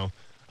right now.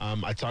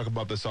 I talk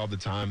about this all the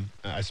time.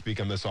 I speak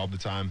on this all the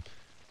time.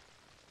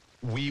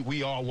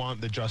 We all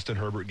want the Justin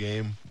Herbert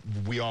game.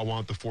 We all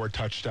want the 4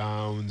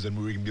 touchdowns, and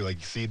we can be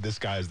like, see, this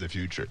guy is the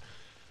future.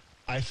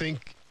 I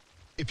think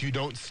if you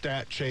don't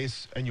stat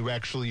chase and you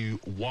actually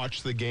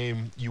watch the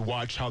game, you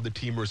watch how the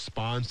team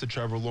responds to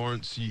Trevor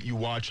Lawrence, you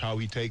watch how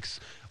he takes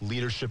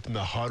leadership in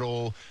the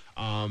huddle,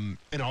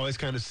 and always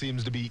kind of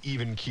seems to be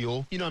even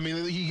keel.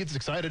 He gets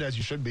excited, as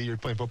you should be. You're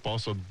playing football,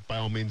 so by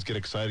all means get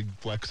excited,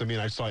 flex.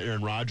 I saw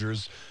Aaron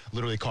Rodgers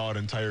literally call an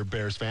entire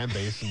Bears fan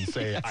base and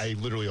say, I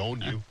literally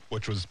own you,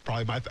 which was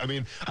probably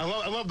I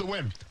love the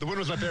win. The win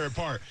was my favorite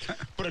part.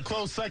 But a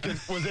close second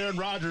was Aaron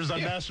Rodgers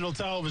on national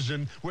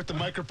television with the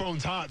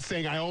microphones hot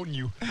saying, I own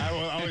you. I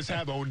always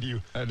have owned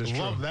you. That is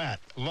love true. that.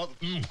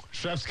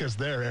 Chef's kiss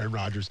there, Aaron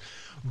Rodgers.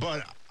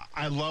 But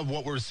I love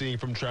what we're seeing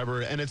from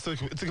Trevor, and it's a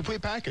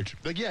complete package.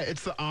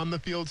 It's the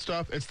on-the-field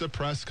stuff, it's the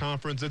press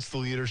conference, it's the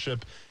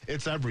leadership,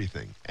 it's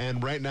everything.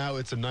 And right now,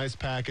 it's a nice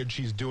package.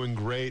 He's doing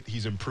great.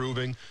 He's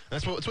improving.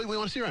 That's what we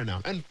want to see right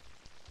now. And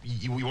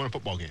you want a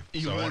football game.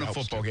 You want a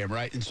football game,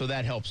 right? And so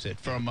that helps it.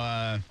 From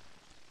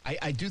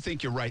I do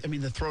think you're right. I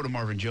mean, the throw to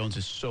Marvin Jones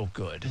is so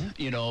good.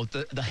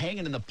 The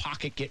hanging in the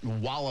pocket,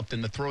 getting walloped,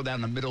 and the throw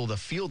down the middle of the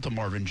field to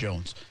Marvin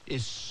Jones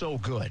is so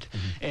good.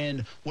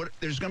 And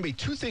there's going to be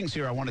 2 things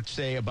here I want to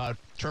say about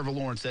Trevor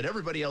Lawrence that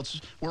everybody else,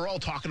 we're all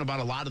talking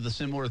about a lot of the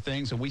similar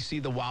things, and we see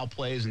the wild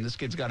plays, and this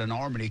kid's got an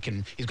arm,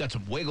 and he's got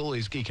some wiggle.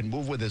 He can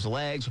move with his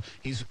legs.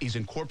 He's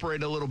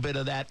incorporated a little bit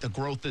of that. The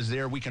growth is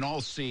there. We can all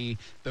see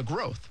the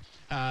growth.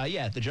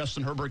 The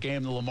Justin Herbert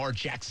game, the Lamar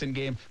Jackson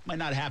game might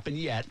not happen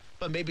yet,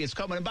 but maybe it's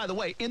coming. And by the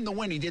way, in the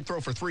win, he did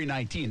throw for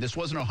 319. This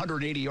wasn't a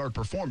 180-yard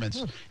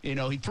performance. He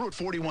threw it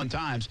 41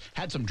 times,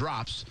 had some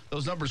drops.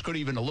 Those numbers could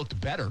even have looked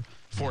better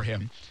for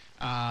him.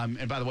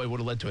 And by the way, would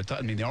have led to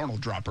the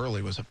Arnold drop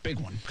early was a big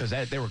one because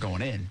they were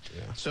going in.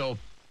 Yeah. So,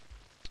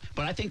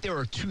 but I think there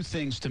are 2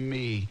 things to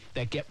me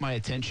that get my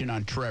attention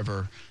on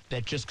Trevor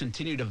that just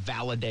continue to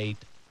validate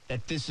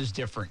that this is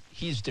different.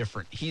 He's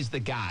different. He's the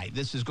guy.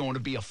 This is going to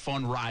be a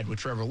fun ride with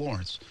Trevor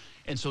Lawrence.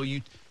 And so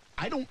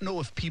I don't know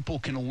if people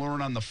can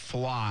learn on the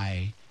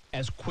fly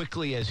as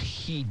quickly as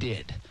he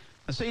did.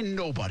 I'm saying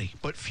nobody,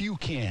 but few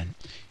can.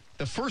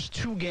 The first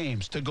 2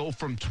 games to go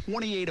from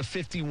 28 to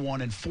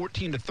 51 and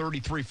 14 to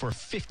 33 for a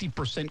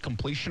 50%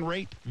 completion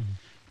rate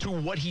to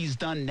what he's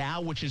done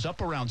now, which is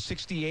up around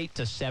 68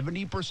 to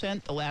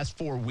 70% the last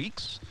 4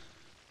 weeks.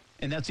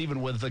 And that's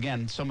even with,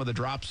 again, some of the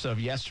drops of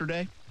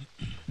yesterday.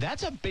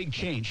 That's a big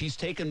change. He's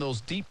taken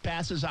those deep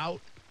passes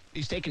out.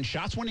 He's taken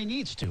shots when he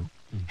needs to.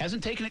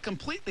 Hasn't taken it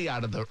completely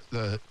out of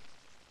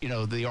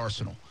the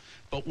arsenal.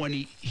 But when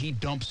he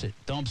dumps it,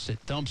 gets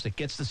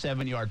the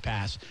 7-yard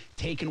pass,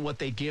 taking what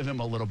they give him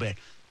a little bit.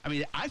 I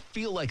mean, I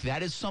feel like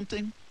that is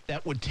something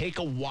that would take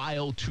a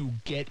while to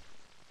get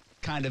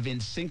kind of in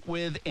sync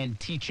with and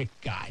teach a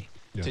guy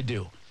to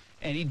do.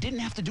 And he didn't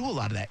have to do a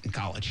lot of that in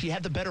college. He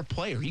had the better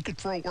player. He could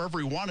throw it wherever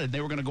he wanted, and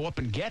they were going to go up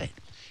and get it.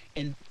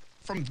 And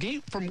from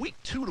week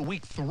 2 to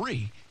week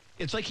 3,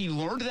 it's like he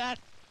learned that,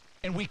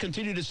 and we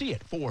continue to see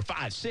it. 4,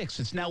 5, 6.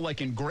 It's now like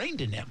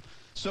ingrained in him.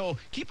 So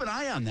keep an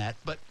eye on that,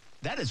 but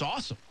that is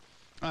awesome.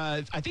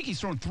 I think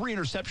he's thrown 3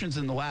 interceptions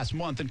in the last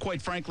month, and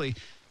quite frankly,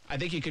 I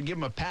think you could give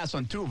him a pass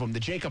on 2 of them. The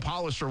Jacob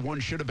Hollister one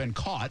should have been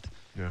caught,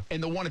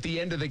 and the one at the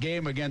end of the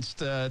game against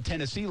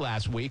Tennessee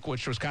last week,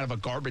 which was kind of a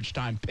garbage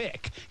time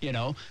pick,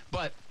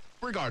 But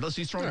regardless,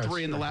 he's thrown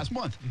 3 in the last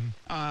month.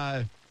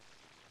 And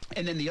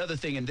then the other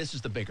thing, and this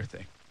is the bigger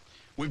thing,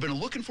 we've been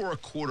looking for a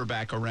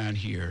quarterback around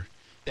here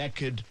that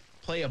could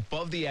play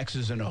above the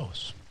X's and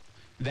O's,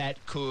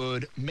 that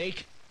could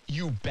make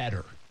you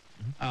better.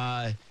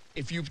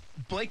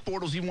 Blake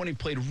Bortles, even when he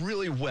played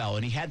really well,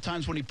 and he had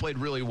times when he played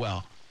really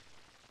well,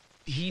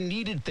 he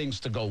needed things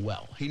to go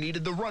well. He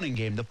needed the running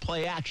game, the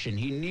play action.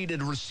 He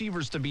needed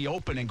receivers to be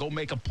open and go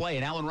make a play,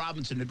 and Allen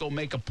Robinson to go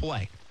make a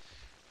play.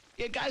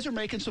 Yeah, guys are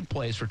making some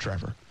plays for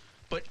Trevor,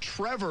 but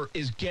Trevor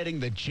is getting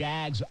the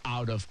Jags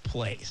out of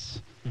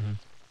place.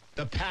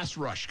 The pass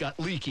rush got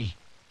leaky.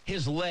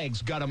 His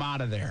legs got him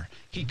out of there.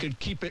 He could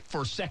keep it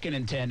for 2nd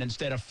and 10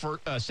 instead of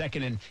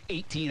 2nd and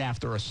 18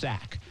 after a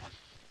sack.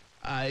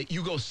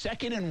 You go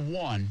 2nd and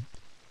 1,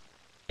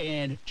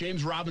 and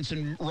James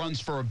Robinson runs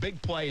for a big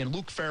play, and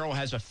Luke Farrell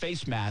has a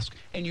face mask,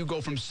 and you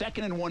go from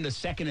 2nd and 1 to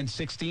 2nd and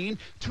 16.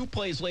 2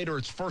 plays later,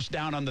 it's first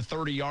down on the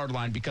 30-yard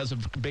line because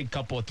of a big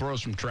couple of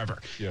throws from Trevor.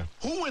 Yeah.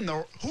 Who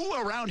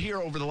around here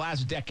over the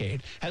last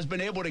decade has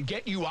been able to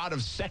get you out of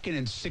 2nd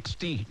and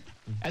 16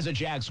 as a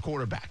Jags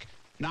quarterback?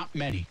 Not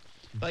many.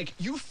 Like,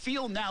 you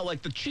feel now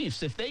like the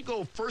Chiefs, if they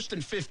go 1st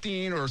and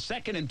 15 or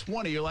 2nd and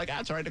 20, you're like,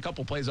 that's all right, a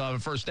couple plays, I'll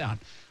have a first down.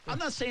 I'm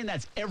not saying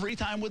that's every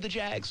time with the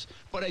Jags,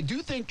 but I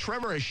do think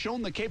Trevor has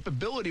shown the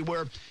capability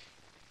where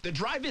the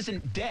drive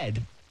isn't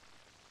dead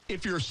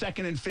if you're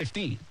 2nd and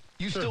 15.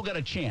 You still got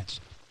a chance.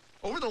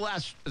 Over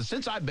the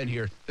since I've been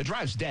here, the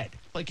drive's dead.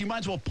 Like, you might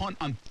as well punt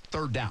on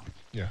 3rd down.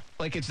 Yeah.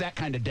 Like, it's that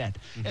kind of dead.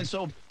 And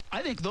so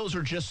I think those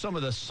are just some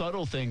of the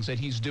subtle things that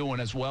he's doing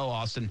as well,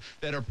 Austin,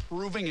 that are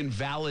proving and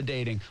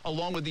validating,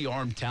 along with the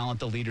arm talent,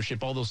 the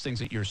leadership, all those things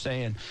that you're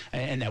saying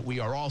and that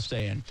we are all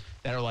saying,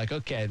 that are like,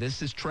 okay,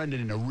 this is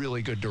trending in a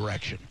really good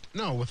direction.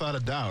 No, without a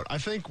doubt. I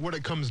think what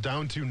it comes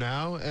down to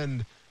now,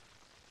 and,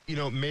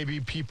 maybe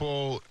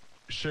people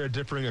share a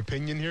differing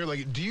opinion here.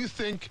 Like, do you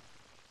think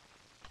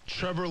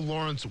Trevor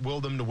Lawrence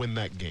willed them to win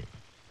that game?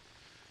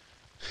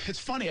 It's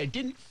funny, I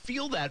didn't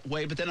feel that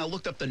way, but then I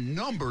looked up the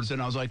numbers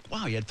and I was like,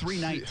 wow, you had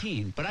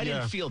 319, but I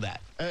didn't feel that.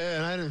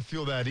 And I didn't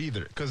feel that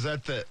either, because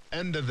at the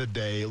end of the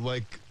day,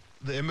 like,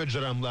 the image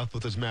that I'm left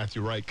with is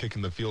Matthew Wright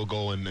kicking the field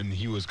goal, and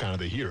he was kind of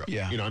the hero.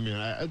 Yeah.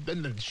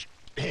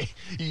 Hey,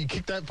 you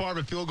kick that far of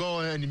a field goal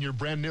and you're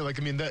brand new.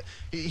 That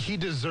he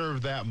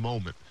deserved that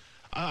moment.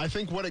 I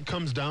think what it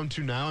comes down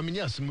to now,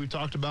 yes, and we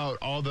talked about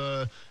all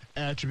the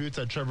attributes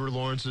that Trevor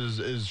Lawrence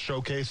is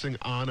showcasing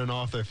on and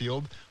off the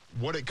field.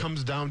 What it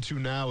comes down to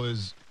now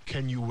is,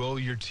 can you will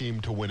your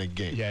team to win a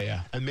game?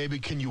 Yeah. And maybe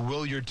can you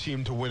will your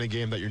team to win a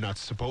game that you're not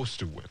supposed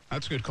to win?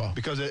 That's a good call.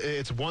 Because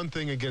it's one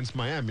thing against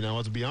Miami. Now,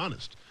 let's be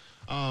honest.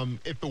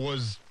 If it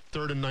was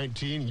 3rd and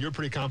 19, you're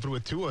pretty confident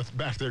with Tua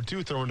back there,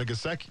 too, throwing to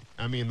Gesicki.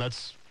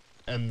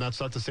 That's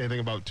not to say anything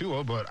about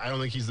Tua, but I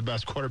don't think he's the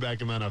best quarterback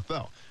in the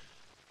NFL.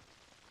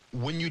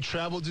 When you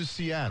travel to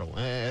Seattle,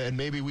 and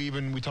maybe we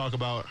talk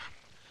about,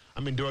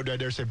 do I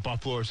dare say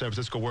Buffalo or San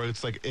Francisco, where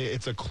it's like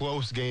it's a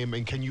close game,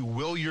 and can you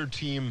will your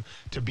team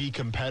to be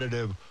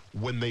competitive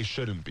when they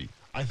shouldn't be?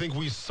 I think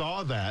we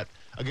saw that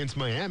against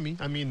Miami.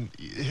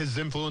 His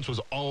influence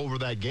was all over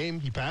that game.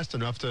 He passed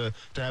enough to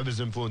have his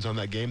influence on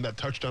that game. That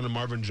touchdown to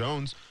Marvin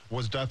Jones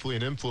was definitely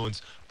an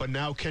influence. But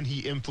now, can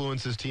he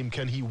influence his team?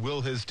 Can he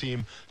will his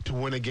team to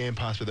win a game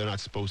possibly they're not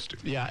supposed to?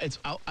 Yeah,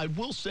 I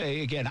will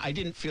say, again, I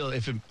didn't feel,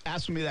 if it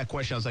asked me that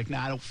question, I was like,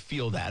 nah, I don't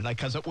feel that.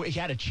 Because he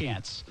had a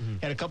chance. He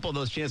had a couple of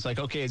those chances, like,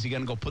 okay, is he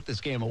going to go put this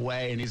game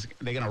away, and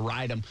they're going to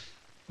ride him?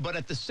 But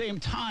at the same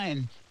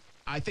time,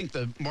 I think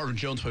the Marvin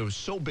Jones play was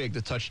so big,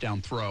 the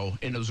touchdown throw,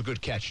 and it was a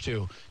good catch,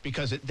 too,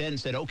 because it then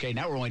said, okay,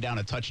 now we're only down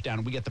a touchdown,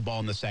 and we get the ball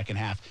in the second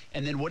half.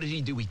 And then what did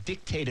he do? He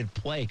dictated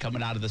play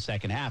coming out of the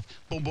second half.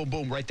 Boom, boom,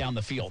 boom, right down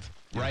the field,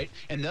 right?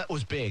 And that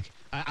was big.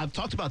 I've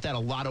talked about that a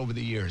lot over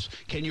the years.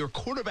 Can your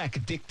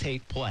quarterback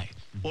dictate play?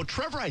 Well,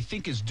 Trevor, I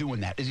think, is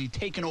doing that. Is he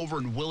taking over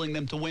and willing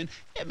them to win?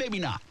 Yeah, maybe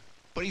not.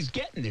 But he's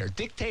getting there.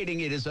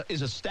 Dictating it is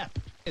a step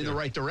in the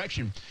right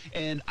direction.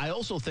 And I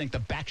also think the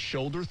back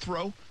shoulder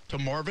throw to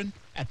Marvin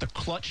at the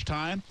clutch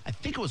time, I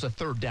think it was a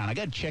 3rd down. I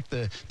got to check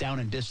the down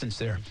and distance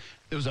there.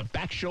 There was a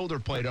back shoulder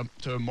play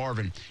to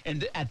Marvin.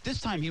 And at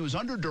this time, he was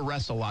under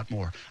duress a lot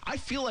more. I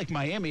feel like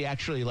Miami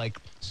actually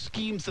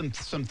schemed some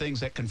things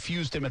that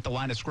confused him at the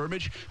line of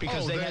scrimmage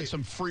because they had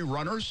some free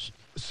runners.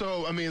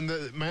 So,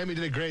 Miami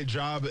did a great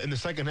job in the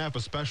second half,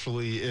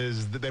 especially,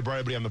 is that they brought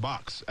everybody on the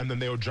box, and then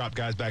they would drop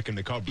guys back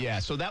into coverage. Yeah,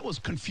 so that was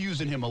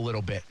confusing him a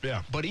little bit.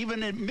 Yeah. But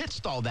even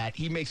amidst all that,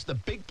 he makes the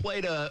big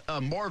play to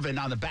Marvin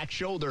on the back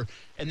shoulder,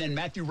 and then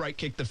Matthew Wright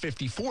kicked the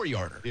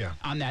 54-yarder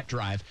on that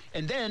drive.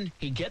 And then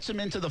he gets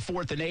him into the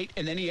 4th and 8,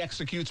 and then he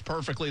executes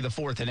perfectly the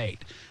 4th and 8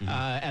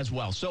 as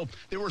well. So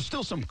there were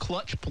still some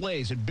clutch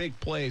plays and big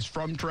plays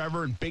from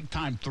Trevor and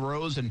big-time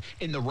throws and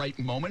in the right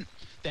moment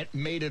that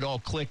made it all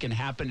click and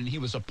happen, and he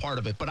was a part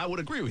of it. But I would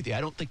agree with you. I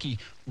don't think he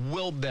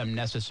willed them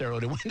necessarily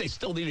to win. They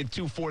still needed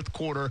 2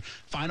 fourth-quarter,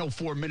 final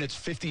 4 minutes,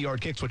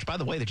 50-yard kicks, which, by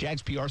the way, the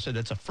Jags PR said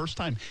that's the first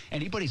time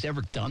anybody's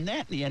ever done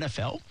that in the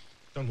NFL.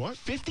 Done what?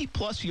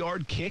 50-plus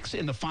yard kicks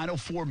in the final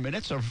 4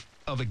 minutes of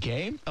a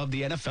game, of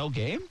the NFL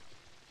game.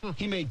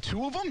 He made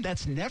 2 of them?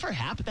 That's never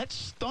happened. That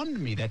stunned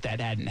me that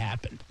hadn't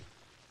happened.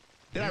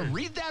 Did I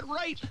read that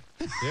right?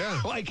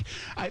 Yeah.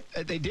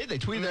 They did. They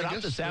tweeted that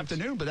out this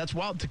afternoon, but that's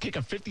wild to kick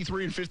a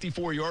 53 and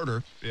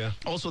 54-yarder. Yeah.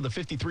 Also, the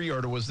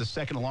 53-yarder was the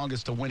second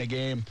longest to win a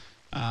game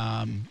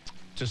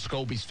to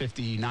Scobie's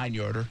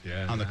 59-yarder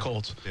on the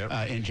Colts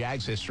in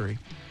Jags history.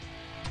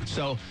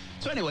 So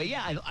anyway,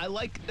 yeah, I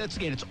like that's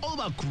again. It's all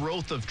about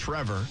growth of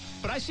Trevor,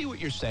 but I see what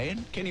you're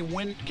saying. Can he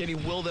win? Can he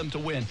will them to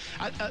win?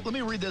 Let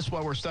me read this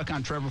while we're stuck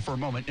on Trevor for a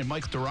moment. And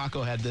Mike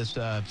Duraco had this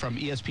from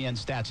ESPN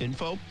Stats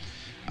Info.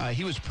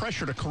 He was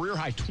pressured a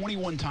career-high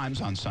 21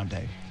 times on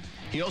Sunday.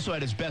 He also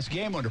had his best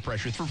game under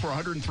pressure, threw for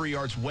 103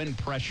 yards when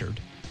pressured.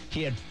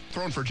 He had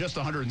thrown for just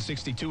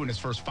 162 in his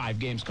first 5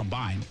 games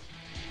combined.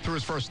 Threw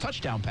his first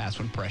touchdown pass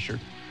when pressured.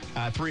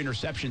 3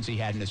 interceptions he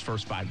had in his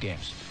first 5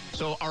 games.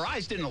 So our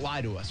eyes didn't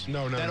lie to us.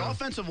 No. That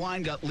offensive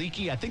line got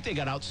leaky. I think they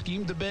got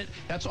out-schemed a bit.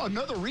 That's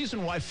another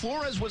reason why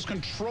Flores was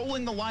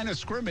controlling the line of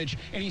scrimmage,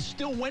 and he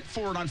still went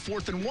for it on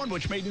 4th and 1,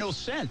 which made no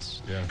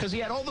sense. Because he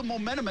had all the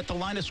momentum at the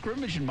line of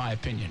scrimmage, in my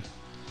opinion.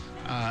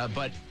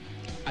 But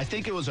I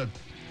think there's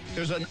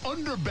an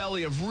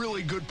underbelly of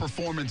really good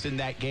performance in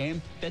that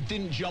game that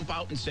didn't jump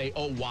out and say,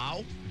 oh,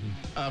 wow,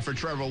 for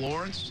Trevor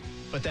Lawrence,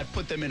 but that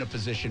put them in a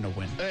position to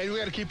win. And we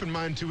got to keep in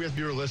mind, too, we have to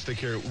be realistic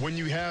here. When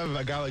you have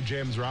a guy like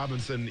James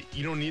Robinson,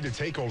 you don't need to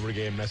take over a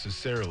game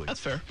necessarily.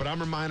 That's fair. But I'm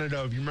reminded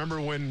of, you remember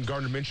when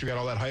Gardner Minshew got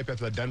all that hype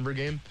after that Denver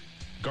game?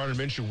 Gardner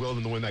Minshew willed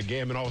him to win that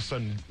game, and all of a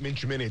sudden,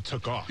 Minshew Mania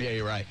took off. Yeah,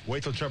 you're right.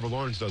 Wait till Trevor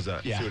Lawrence does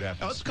that. Yeah. See what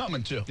happens. Oh, it's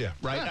coming, too. Yeah.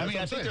 Right? Yeah, I mean, I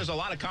think saying. there's a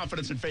lot of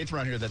confidence and faith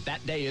around here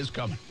that day is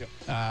coming. Yep.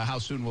 How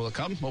soon will it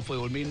come? Hopefully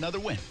it would mean another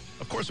win.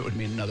 Of course it would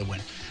mean another win.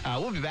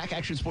 We'll be back.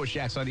 Action Sports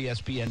Jax on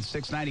ESPN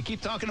 690.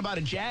 Keep talking about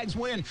a Jags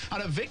win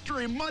on a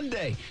Victory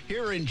Monday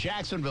here in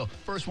Jacksonville.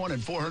 First one in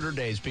 400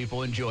 days,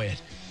 people. Enjoy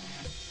it.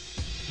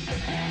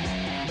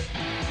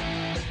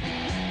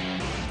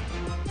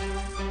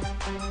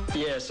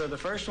 Yeah, so the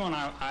first one,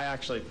 I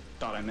actually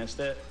thought I missed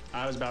it.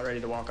 I was about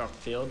ready to walk off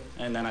the field,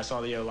 and then I saw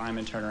the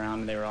O-linemen turn around,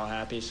 and they were all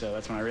happy, so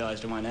that's when I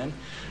realized it went in.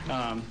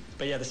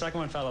 But yeah, the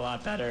second one felt a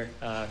lot better,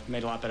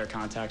 made a lot better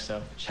contact,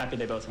 so just happy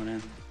they both went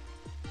in.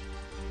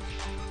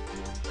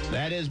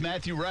 That is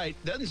Matthew Wright.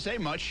 Doesn't say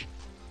much.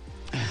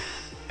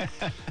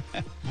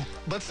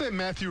 Let's say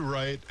Matthew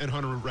Wright and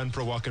Hunter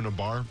Renfrow walk in a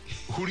bar.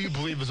 Who do you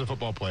believe is a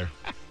football player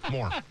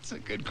more? That's a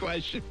good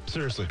question.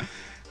 Seriously.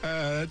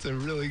 That's a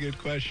really good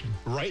question.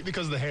 Right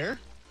because of the hair,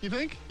 you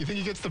think? You think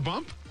he gets the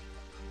bump?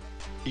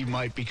 He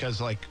might because,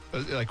 like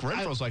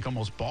Renfro's like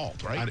almost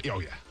bald, right?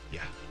 Oh,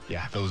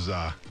 yeah. Those,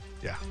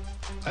 yeah.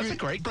 That's a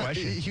great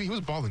question. He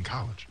was bald in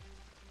college.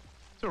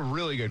 It's a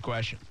really good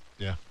question.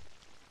 Yeah.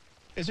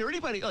 Is there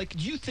anybody, like,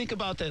 do you think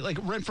about that? Like,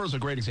 Renfro's a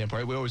great example,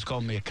 right? We always call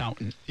him the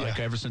accountant, like,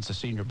 ever since the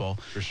Senior Bowl.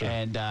 For sure.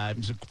 And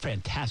he's a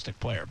fantastic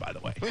player, by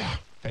the way. Yeah.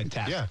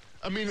 Fantastic. Yeah.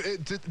 I mean,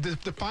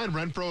 to find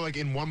Renfrow, like,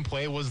 in one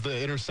play was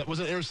the was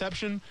it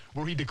interception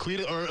where he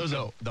decleated, or was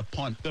it the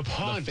punt. The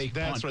punt. The fake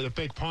That's punt. right, the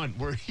fake punt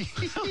where he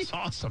That was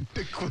awesome.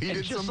 decleated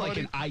And just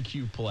somebody. like an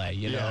IQ play,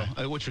 you know,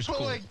 which was but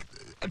cool. like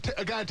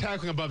a guy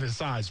tackling above his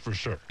size for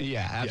sure.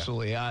 Yeah,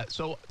 absolutely.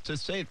 So to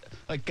say,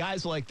 like,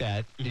 guys like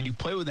that, did you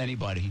play with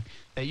anybody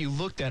that you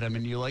looked at him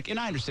and you're like, and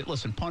I understand,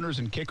 listen, punters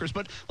and kickers,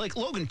 but like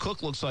Logan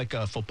Cook looks like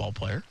a football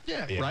player.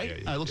 Yeah,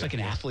 right? yeah, looks like an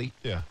athlete.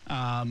 Yeah.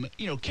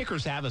 You know,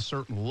 kickers have a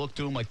certain look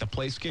to him, like the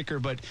place kicker,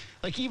 but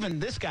like even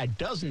this guy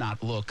does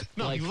not look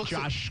like he looks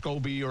Josh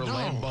Scobie or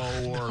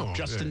Lambeau or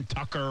Justin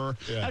Tucker.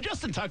 Yeah. Now,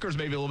 Justin Tucker's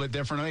maybe a little bit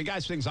different. I mean, guy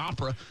sings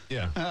opera.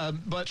 Yeah.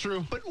 But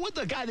True. But with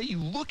the guy that you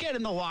look at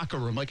in the locker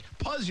room, like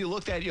Puzz, you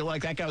looked at, you're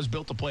like, that guy was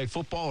built to play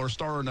football or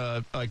star in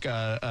a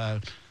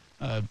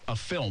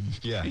film.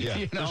 Yeah, yeah.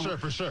 You know?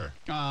 For sure.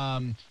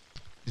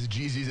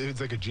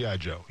 It's like a G.I.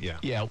 Joe. Yeah.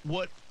 Yeah.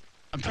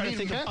 I'm trying to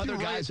think of Matthew other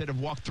Wright- guys that have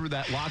walked through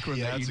that locker room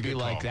Yeah, that that's you'd a be good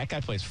like, call. that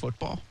guy plays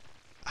football.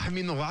 I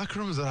mean, the locker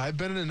rooms that I've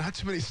been in, not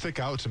too many stick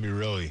out to me,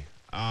 really.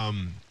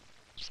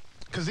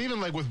 Because even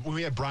like when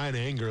we had Brian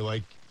Anger,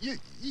 like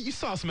you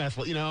saw some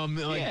athlete, you know,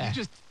 like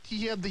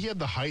he had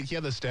the height, he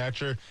had the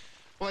stature.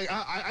 Like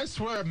I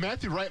swear,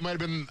 Matthew Wright might have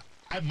been.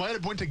 I might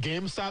have went to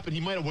GameStop and he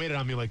might have waited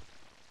on me like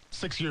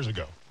 6 years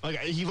ago. Like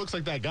he looks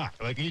like that guy.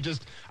 Like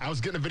I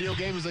was getting a video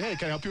game. He's like, "Hey,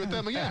 can I help you with that?"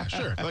 I'm like, "Yeah,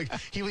 sure." Like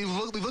he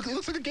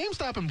looks like a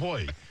GameStop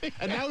employee,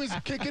 and now he's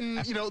kicking,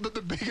 you know,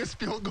 the biggest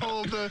field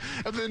goal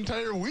of the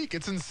entire week.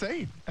 It's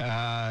insane.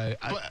 But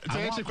to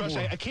answer your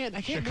question, I can't.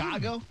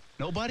 Chicago?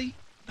 Nobody?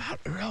 Not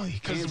really,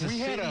 because Kansas we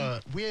had City?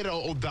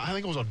 I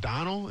think it was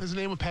O'Donnell. His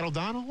name was Pat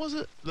O'Donnell, was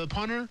it, the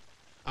punter?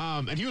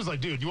 And he was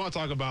like, "Dude, you want to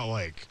talk about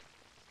like,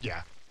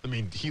 yeah." I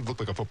mean, he looked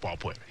like a football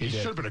player. He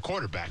should have been a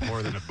quarterback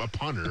more than a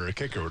punter or a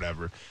kicker or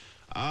whatever.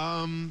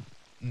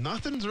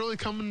 Nothing's really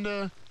coming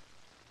to.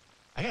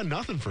 I got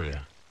nothing for you.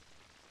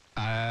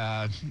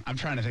 I'm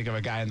trying to think of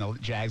a guy in the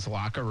Jags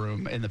locker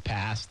room in the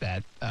past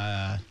that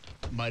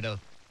might have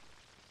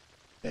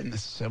been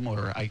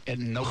similar.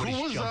 And nobody's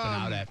Who was, jumping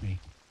out at me.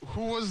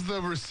 Who was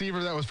the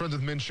receiver that was friends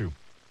with Minshew?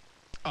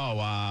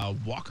 Oh,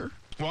 Walker?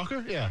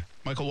 Walker? Yeah.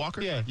 Michael Walker?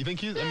 Yeah. You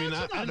think he's? I mean,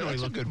 I know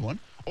that's a good one.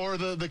 Or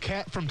the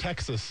cat from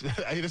Texas.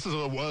 This is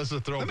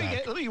a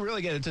throwback. Let me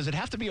really get it. Does it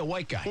have to be a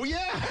white guy? Well,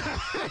 yeah,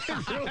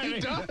 it really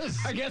does.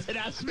 I guess it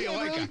has to be a It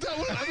white really guy.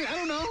 does. I mean, I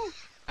don't know.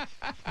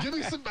 Give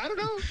me some. I don't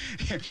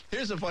know.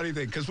 Here's the funny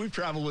thing, because we've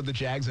traveled with the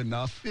Jags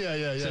enough. Yeah.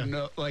 To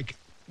know, like,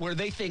 where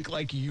they think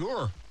like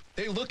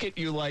they look at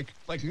you like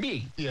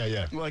me.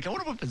 Yeah. Like, I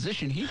wonder what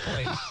position he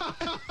plays.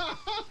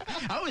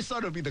 I always thought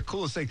it would be the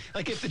coolest thing.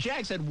 Like, if the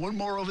Jags had one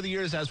more over the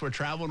years as we're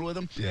traveling with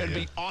them, it'd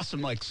be awesome,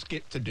 like,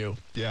 skit to do.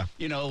 Yeah.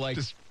 You know, like,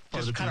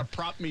 Just kind of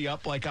prop me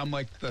up like I'm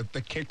like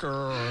the kicker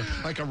or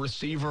like a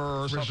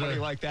receiver or somebody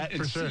like that,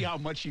 and see how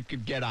much you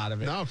could get out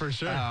of it. No, for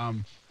sure.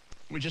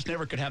 We just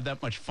never could have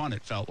that much fun,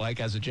 it felt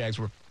like, as the Jags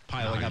were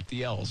piling up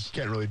the L's.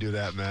 Can't really do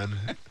that, man.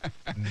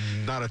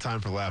 Not a time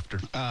for laughter.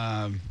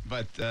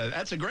 But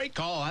that's a great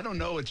call. I don't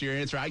know what's your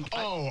answer. I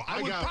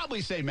would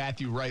probably say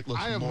Matthew Wright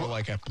looks more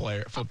like a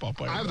football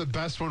player. I have the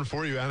best one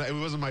for you, and it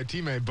wasn't my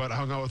teammate, but I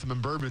hung out with him in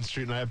Bourbon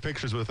Street, and I have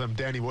pictures with him,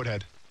 Danny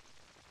Woodhead.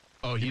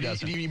 Oh, he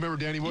doesn't. Do you remember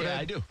Danny Woodhead?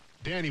 Yeah, I do.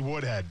 Danny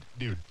Woodhead,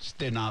 dude.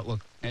 Did not look,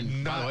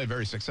 and by the way,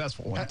 very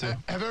successful one, too.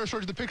 Have I ever showed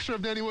you the picture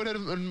of Danny Woodhead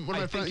and one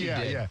of my friends?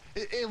 Yeah.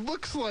 It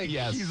looks like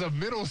he's a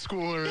middle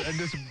schooler and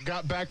just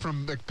got back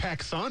from like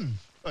PacSun.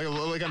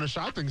 Like on a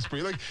shopping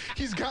spree. Like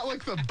he's got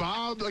like the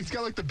bob, like he's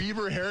got like the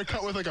Bieber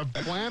haircut with like a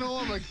flannel.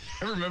 I'm like,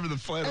 I remember the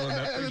flannel in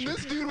that picture. And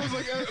this dude was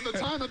like at the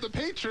time at the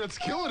Patriots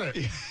killing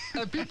it.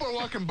 And people are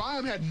walking by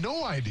him had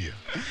no idea.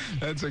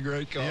 That's a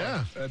great call.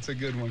 Yeah. That's a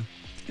good one.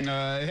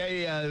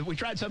 We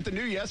tried something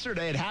new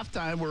yesterday at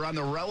halftime. We're on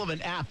the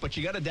Relevant app, but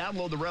you got to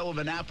download the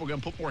Relevant app. We're going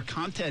to put more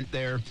content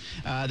there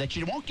that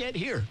you won't get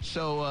here.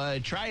 So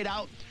try it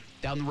out.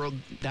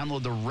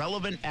 Download the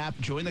Relevant app.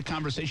 Join the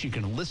conversation. You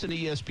can listen to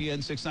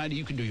ESPN 690.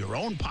 You can do your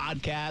own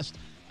podcast.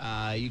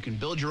 You can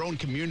build your own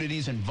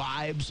communities and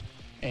vibes.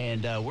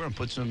 And we're going to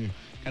put some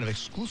kind of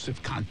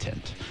exclusive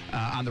content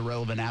on the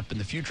Relevant app in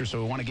the future.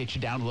 So we want to get you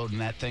downloading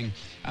that thing.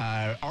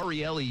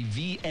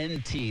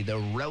 RELEVNT, the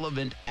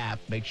Relevant app.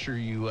 Make sure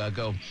you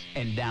go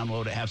and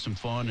download it. Have some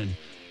fun. And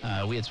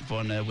we had some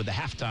fun with the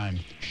halftime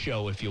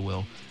show, if you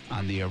will,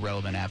 on the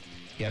Relevant app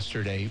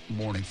yesterday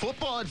morning.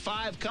 Football at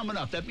 5 coming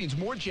up. That means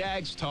more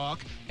Jags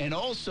talk. And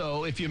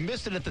also, if you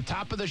missed it at the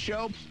top of the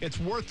show, it's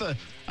worth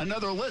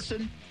another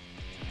listen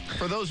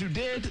for those who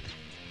did.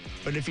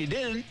 But if you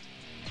didn't,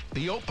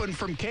 the open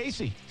from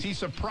Casey. He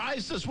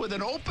surprised us with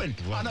an open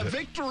on a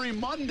Victory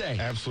Monday.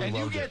 Absolutely.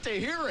 And you get to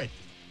hear it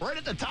right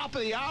at the top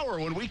of the hour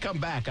when we come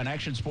back on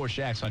Action Sports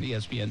Jax on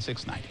ESPN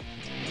 690.